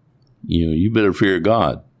 You better fear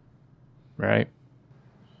God. Right.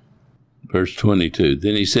 Verse 22,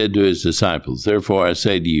 Then he said to his disciples, Therefore I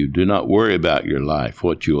say to you, do not worry about your life,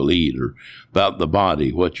 what you will eat, or about the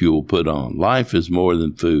body, what you will put on. Life is more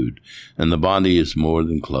than food, and the body is more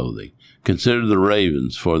than clothing. Consider the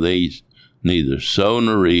ravens, for they neither sow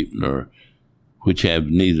nor reap, nor which have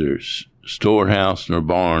neither storehouse nor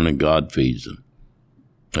barn, and God feeds them.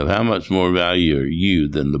 Of how much more value are you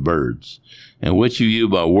than the birds? And which of you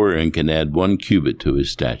by worrying can add 1 cubit to his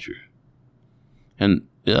stature? And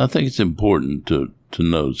I think it's important to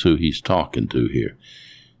notice who he's talking to here.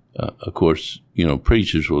 Of course,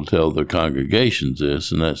 preachers will tell their congregations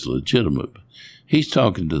this, and that's legitimate. He's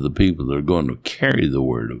talking to the people that are going to carry the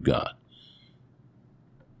word of God.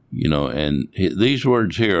 And these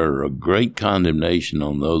words here are a great condemnation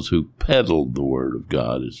on those who peddled the word of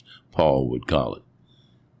God, as Paul would call it,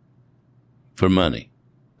 for money.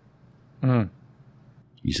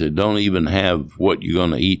 He said, don't even have what you're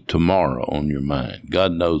going to eat tomorrow on your mind.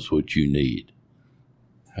 God knows what you need.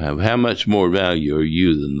 How much more value are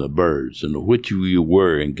you than the birds, and which of you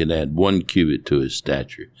worrying can add 1 cubit to his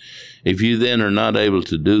stature? If you then are not able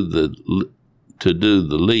to do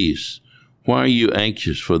the least, why are you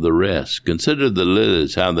anxious for the rest? Consider the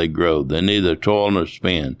lilies, how they grow. They neither toil nor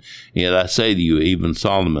spin. Yet I say to you, even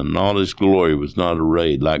Solomon in all his glory was not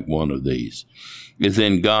arrayed like one of these. If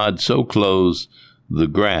then God so clothes the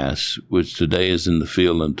grass, which today is in the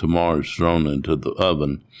field and tomorrow is thrown into the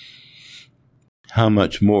oven, how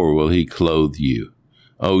much more will he clothe you,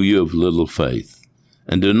 O you of little faith?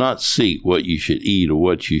 And do not seek what you should eat or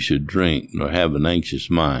what you should drink, nor have an anxious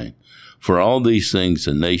mind. For all these things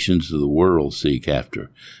the nations of the world seek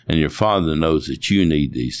after, and your Father knows that you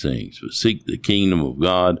need these things. But seek the kingdom of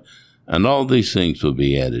God, and all these things will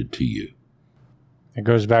be added to you. It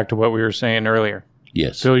goes back to what we were saying earlier.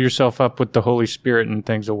 Yes. Fill yourself up with the Holy Spirit and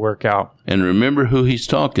things will work out. And remember who he's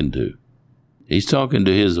talking to. He's talking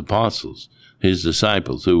to his apostles, his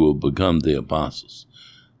disciples who will become the apostles.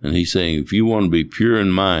 And he's saying, if you want to be pure in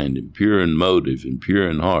mind and pure in motive and pure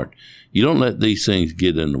in heart, you don't let these things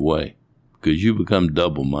get in the way, because you become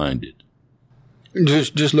double-minded.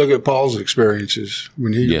 Just look at Paul's experiences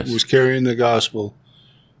when he was carrying the gospel,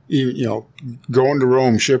 going to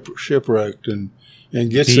Rome shipwrecked and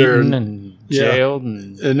gets beaten there and jailed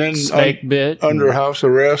and then snake bit under house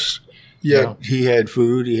arrest. Yet he had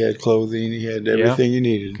food, he had clothing, he had everything he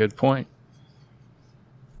needed. Good point.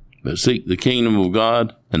 But seek the kingdom of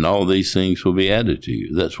God, and all these things will be added to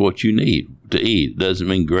you. That's what you need to eat. It doesn't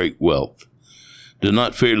mean great wealth. Do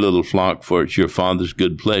not fear, little flock, for it's your Father's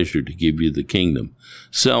good pleasure to give you the kingdom.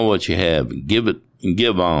 Sell what you have and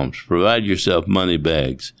give alms. Provide yourself money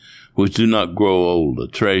bags, which do not grow old, a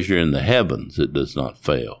treasure in the heavens that does not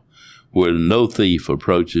fail, where no thief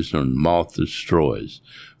approaches nor moth destroys.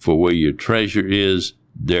 For where your treasure is,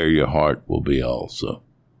 there your heart will be also.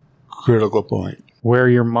 Critical point. Where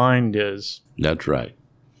your mind is. That's right.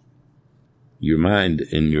 Your mind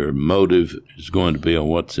and your motive is going to be on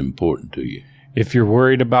what's important to you. If you're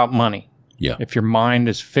worried about money, if your mind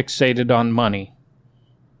is fixated on money,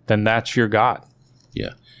 then that's your God.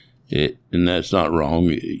 Yeah. And that's not wrong.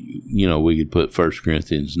 We could put 1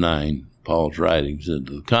 Corinthians 9, Paul's writings,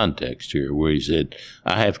 into the context here, where he said,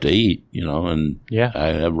 I have to eat, and I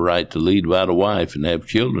have a right to lead without a wife and have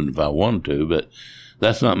children if I want to, but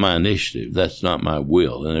that's not my initiative. That's not my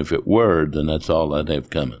will. And if it were, then that's all I'd have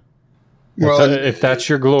coming. Well, if that's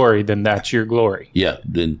your glory, then that's your glory. Yeah,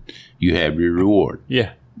 then you have your reward.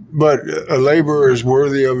 Yeah. But a laborer is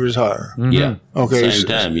worthy of his hire. Mm-hmm. Yeah. Okay. Same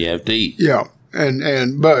time, you have to eat. Yeah.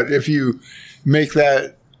 But if you make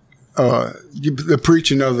that the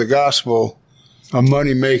preaching of the gospel a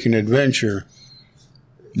money-making adventure,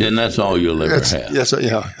 then that's all you'll ever have. Yes,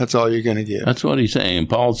 that's all you're going to get. That's what he's saying.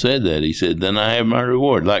 Paul said that. He said, then I have my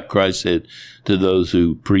reward. Like Christ said to those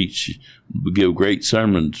who preach, give great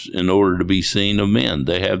sermons in order to be seen of men.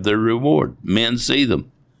 They have their reward. Men see them.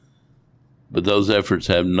 But those efforts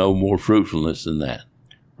have no more fruitfulness than that.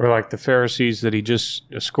 Or like the Pharisees that he just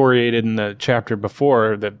excoriated in the chapter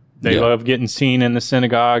before, that they love getting seen in the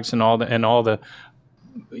synagogues and all the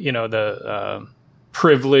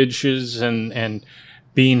privileges and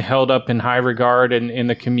being held up in high regard in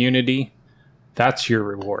the community. That's your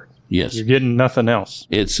reward. Yes. You're getting nothing else.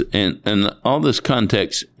 It's and all this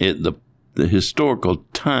context, the historical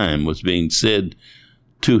time was being said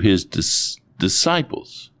to his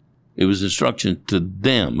disciples. It was instruction to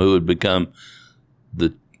them who would become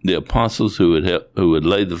the apostles who would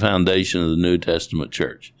lay the foundation of the New Testament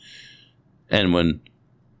church. And when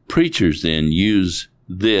preachers then use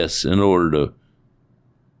this in order to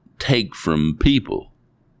take from people,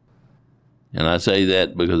 and I say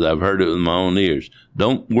that because I've heard it with my own ears,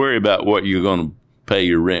 don't worry about what you're going to pay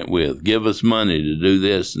your rent with. Give us money to do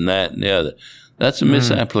this and that and the other. That's a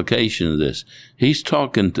misapplication of this. He's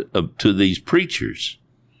talking to these preachers.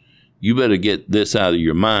 You better get this out of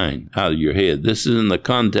your mind, out of your head. This is in the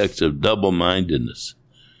context of double-mindedness.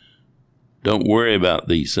 Don't worry about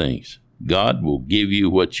these things. God will give you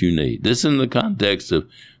what you need. This is in the context of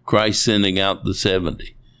Christ sending out the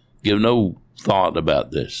 70. Give no thought about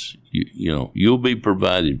this. You'll be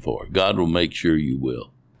provided for. God will make sure you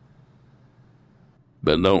will.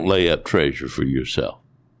 But don't lay up treasure for yourself.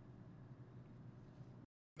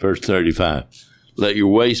 Verse 35. Let your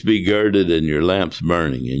waist be girded and your lamps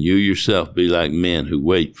burning, and you yourself be like men who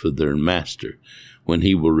wait for their master when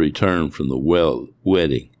he will return from the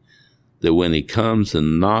wedding, that when he comes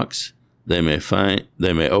and knocks, they may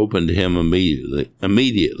open to him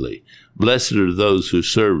immediately. Blessed are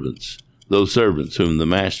those servants whom the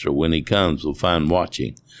master, when he comes, will find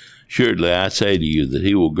watching. Surely I say to you that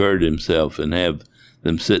he will gird himself and have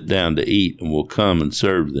them sit down to eat, and will come and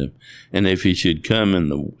serve them. And if he should come in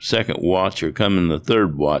the second watch or come in the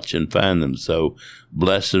third watch and find them so,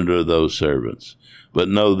 blessed are those servants. But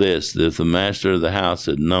know this, that if the master of the house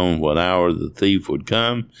had known what hour the thief would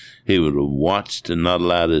come, he would have watched and not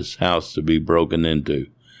allowed his house to be broken into.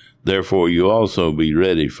 Therefore you also be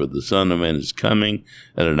ready, for the Son of Man is coming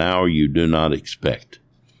at an hour you do not expect.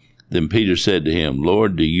 Then Peter said to him,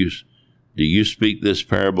 Lord, do you speak this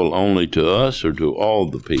parable only to us or to all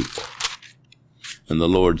the people? And the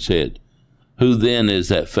Lord said, Who then is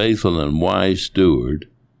that faithful and wise steward,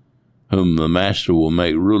 whom the master will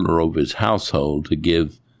make ruler over his household to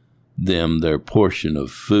give them their portion of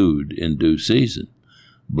food in due season?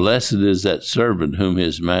 Blessed is that servant whom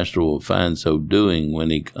his master will find so doing when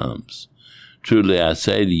he comes. Truly I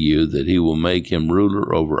say to you that he will make him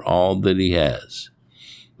ruler over all that he has.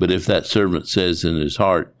 But if that servant says in his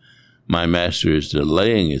heart, My master is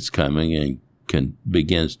delaying his coming, and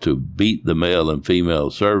begins to beat the male and female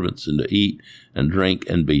servants, and to eat and drink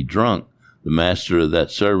and be drunk, the master of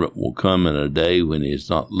that servant will come in a day when he is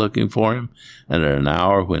not looking for him, and at an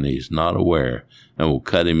hour when he is not aware, and will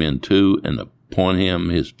cut him in two and appoint him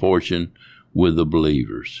his portion with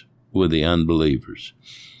the unbelievers.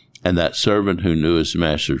 And that servant who knew his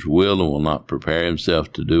master's will and will not prepare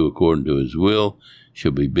himself to do according to his will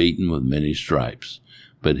shall be beaten with many stripes.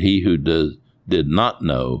 But he who did not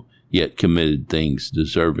know, yet committed things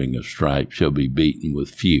deserving of stripes, shall be beaten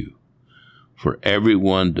with few. For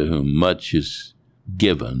everyone to whom much is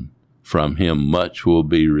given, from him much will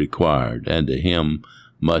be required, and to him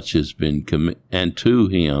much has been and to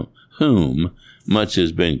him whom much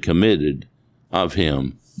has been committed, of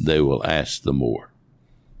him they will ask the more.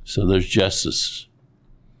 So there's justice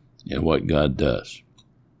in what God does.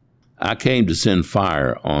 I came to send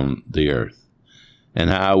fire on the earth, and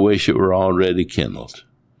how I wish it were already kindled.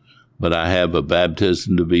 But I have a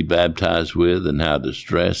baptism to be baptized with, and how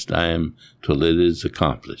distressed I am till it is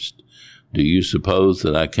accomplished. Do you suppose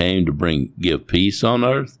that I came to give peace on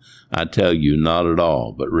earth? I tell you, not at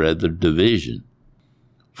all, but rather division.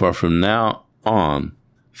 For from now on,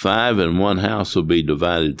 5 in one house will be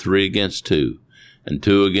divided 3 against 2, and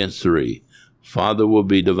 2 against 3. Father will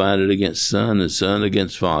be divided against son, and son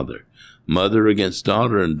against father. Mother against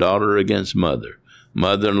daughter, and daughter against mother.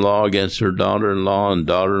 Mother-in-law against her daughter-in-law, and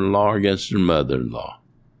daughter-in-law against her mother-in-law.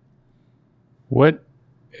 What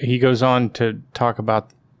he goes on to talk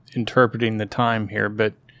about interpreting the time here,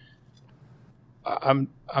 but I'm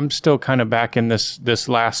still kind of back in this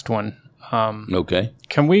last one. Okay.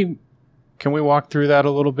 Can we walk through that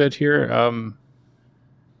a little bit here?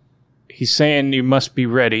 He's saying you must be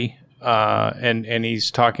ready, and he's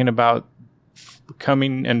talking about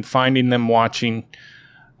coming and finding them watching.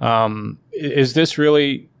 Is this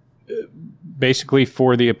really basically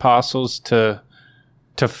for the apostles to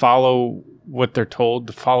follow what they're told,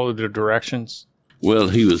 to follow the directions? Well,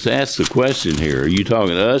 he was asked the question here, are you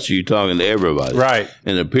talking to us or are you talking to everybody? Right.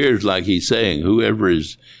 And it appears like he's saying whoever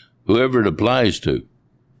it applies to.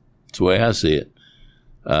 That's the way I see it.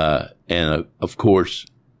 And of course,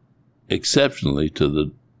 exceptionally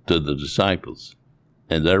to the disciples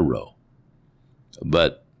and their role.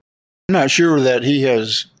 But I'm not sure that he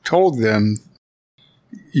has told them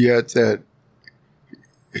yet that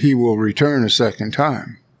he will return a second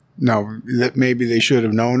time. Now, that maybe they should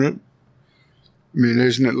have known it. I mean,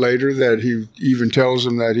 isn't it later that he even tells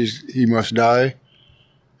them that he must die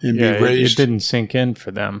and be raised? It didn't sink in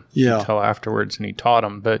for them until afterwards, and he taught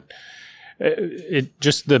them. But it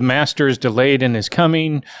just, the master is delayed in his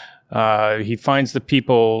coming. He finds the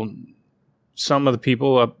people, some of the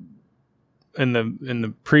people up in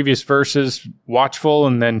the previous verses watchful,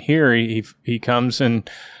 and then here he comes and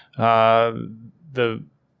the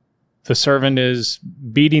servant is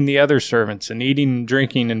beating the other servants and eating,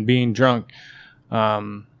 drinking, and being drunk.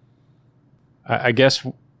 I guess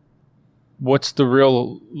what's the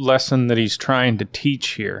real lesson that he's trying to teach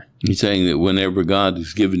here? He's saying that whenever God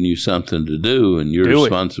has given you something to do and your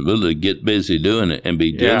responsibility, get busy doing it and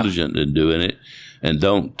be diligent in doing it, and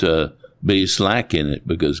don't be slack in it,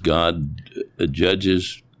 because God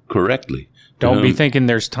judges correctly. Don't be thinking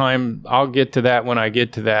there's time. I'll get to that when I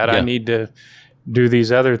get to that. Yeah. I need to do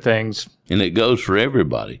these other things. And it goes for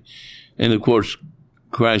everybody. And of course,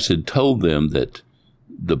 Christ had told them that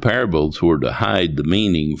the parables were to hide the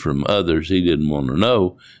meaning from others he didn't want to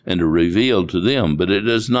know and to reveal to them. But it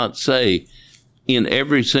does not say in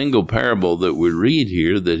every single parable that we read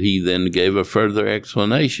here that he then gave a further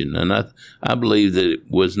explanation. And I believe that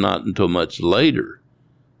it was not until much later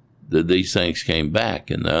that these things came back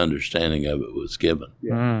and the understanding of it was given.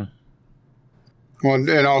 Yeah. Mm. Well,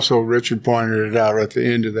 and also Richard pointed it out at the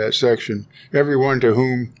end of that section. Everyone to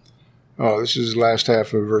whom, this is the last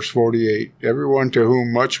half of verse 48, everyone to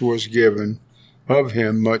whom much was given, of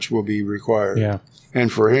him much will be required. Yeah.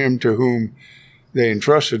 And for him to whom they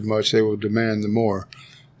entrusted much, they will demand the more.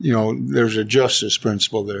 You know, there's a justice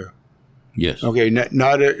principle there. Yes. Okay,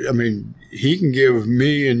 I mean, he can give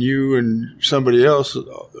me and you and somebody else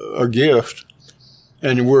a gift,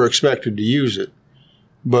 and we're expected to use it.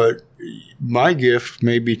 but my gift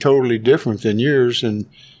may be totally different than yours, and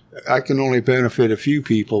I can only benefit a few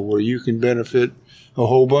people where you can benefit a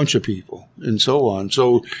whole bunch of people, and so on.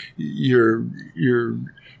 So your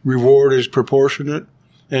reward is proportionate,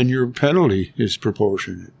 and your penalty is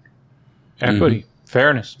proportionate. Equity,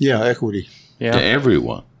 fairness. Yeah, equity. Yeah, To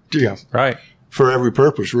everyone. Yeah, right. for every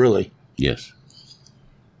purpose, really. Yes.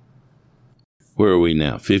 Where are we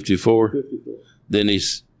now? 54? Then he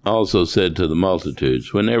also said to the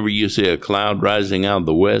multitudes, whenever you see a cloud rising out of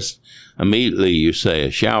the west, immediately you say,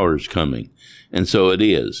 a shower is coming. And so it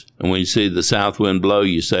is. And when you see the south wind blow,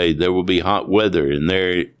 you say, there will be hot weather, and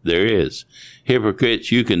there is.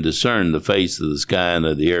 Hypocrites, you can discern the face of the sky and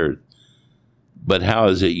of the earth. But how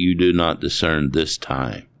is it you do not discern this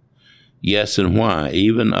time? Yes, and why?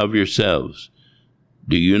 Even of yourselves.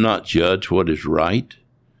 Do you not judge what is right?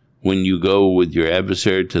 When you go with your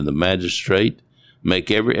adversary to the magistrate, make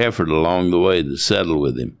every effort along the way to settle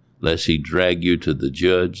with him, lest he drag you to the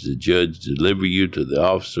judge deliver you to the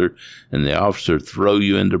officer, and the officer throw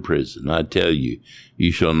you into prison. I tell you,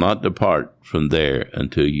 you shall not depart from there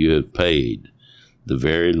until you have paid the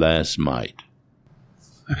very last mite.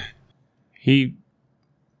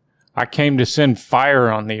 I came to send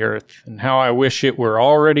fire on the earth, and how I wish it were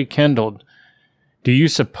already kindled. Do you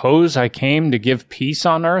suppose I came to give peace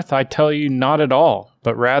on earth? I tell you, not at all,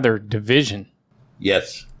 but rather division.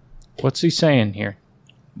 Yes. What's he saying here?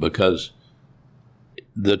 Because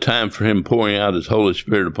the time for him pouring out his Holy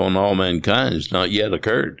Spirit upon all mankind has not yet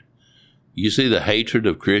occurred. You see the hatred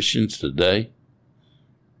of Christians today,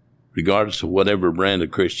 regardless of whatever brand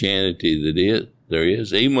of Christianity there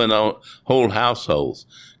is, even when whole households.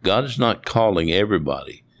 God is not calling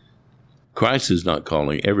everybody. Christ is not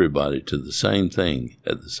calling everybody to the same thing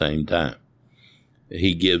at the same time.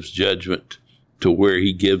 He gives judgment to where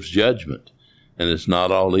he gives judgment, and it's not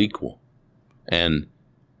all equal. And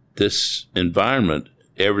this environment,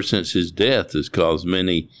 ever since his death, has caused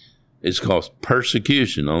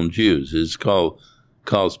persecution on Jews. It's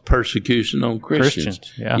caused persecution on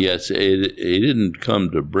Christians. Yeah. Yes, it didn't come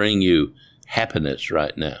to bring you happiness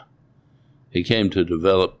right now. He came to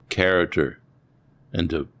develop character and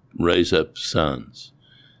to raise up sons.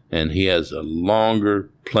 And he has a longer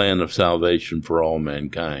plan of salvation for all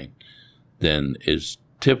mankind than is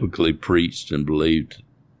typically preached and believed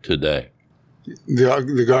today.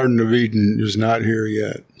 The Garden of Eden is not here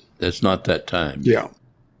yet. That's not that time. Yeah.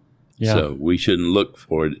 So we shouldn't look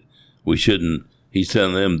for it. He's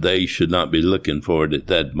telling them they should not be looking for it at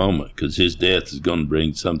that moment, because his death is going to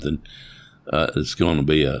bring something that's going to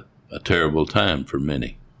be a terrible time for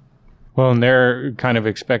many. Well, and they're kind of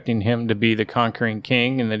expecting him to be the conquering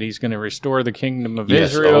king, and that he's going to restore the kingdom of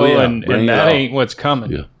Israel, Oh, yeah. and that ain't what's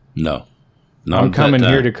coming. Yeah. No. I'm coming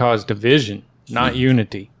here to cause division, not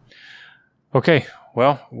unity. Okay,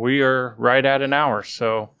 well, we are right at an hour,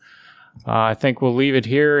 so I think we'll leave it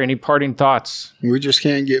here. Any parting thoughts? We just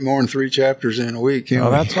can't get more than 3 chapters in a week, can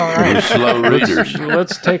we? That's all right. We're slow readers.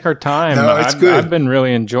 Let's take our time. No, it's good. I've been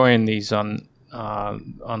really enjoying these on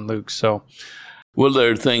Luke, so... Well,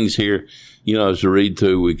 there are things here, as we read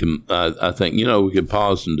through, we can, I think, we could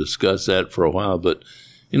pause and discuss that for a while, but,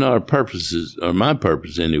 our purposes, or my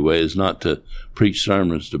purpose anyway, is not to preach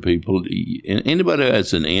sermons to people. Anybody who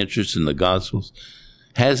has an interest in the Gospels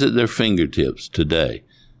has at their fingertips today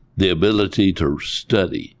the ability to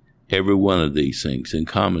study every one of these things and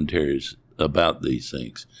commentaries about these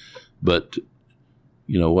things. But,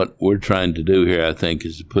 what we're trying to do here, I think,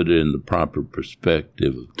 is to put it in the proper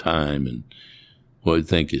perspective of time and what we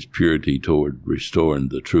think is purity toward restoring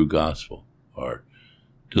the true gospel, or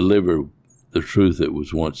deliver the truth that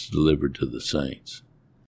was once delivered to the saints.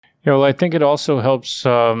 Well, I think it also helps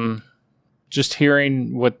just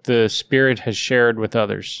hearing what the Spirit has shared with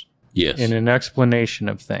others. Yes. In an explanation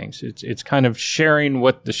of things. It's kind of sharing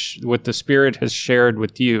what the Spirit has shared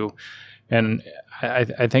with you, and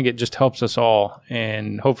I think it just helps us all,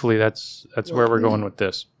 and hopefully that's where we're going with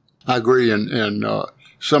this. I agree, and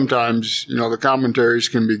sometimes, the commentaries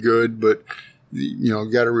can be good, but,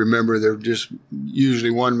 got to remember they're just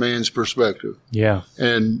usually one man's perspective. Yeah.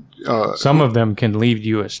 And some of them can lead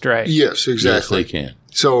you astray. Yes, exactly. Yes, they can.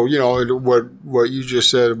 So, what you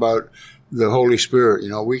just said about the Holy Spirit,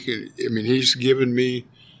 he's given me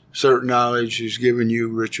certain knowledge, he's given you,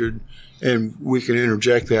 Richard, and we can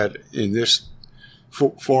interject that in this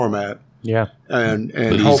format. Yeah. But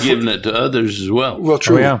he's giving it to others as well. Well,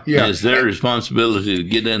 true. Oh, yeah. And it's their responsibility to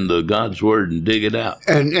get into God's Word and dig it out.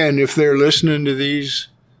 And if they're listening to these,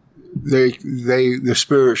 the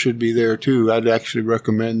Spirit should be there too. I'd actually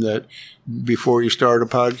recommend that before you start a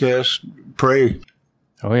podcast, pray.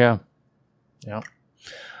 Oh, yeah. Yeah.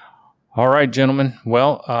 All right, gentlemen.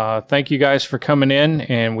 Well, thank you guys for coming in,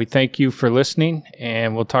 and we thank you for listening,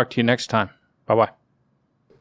 and we'll talk to you next time. Bye-bye.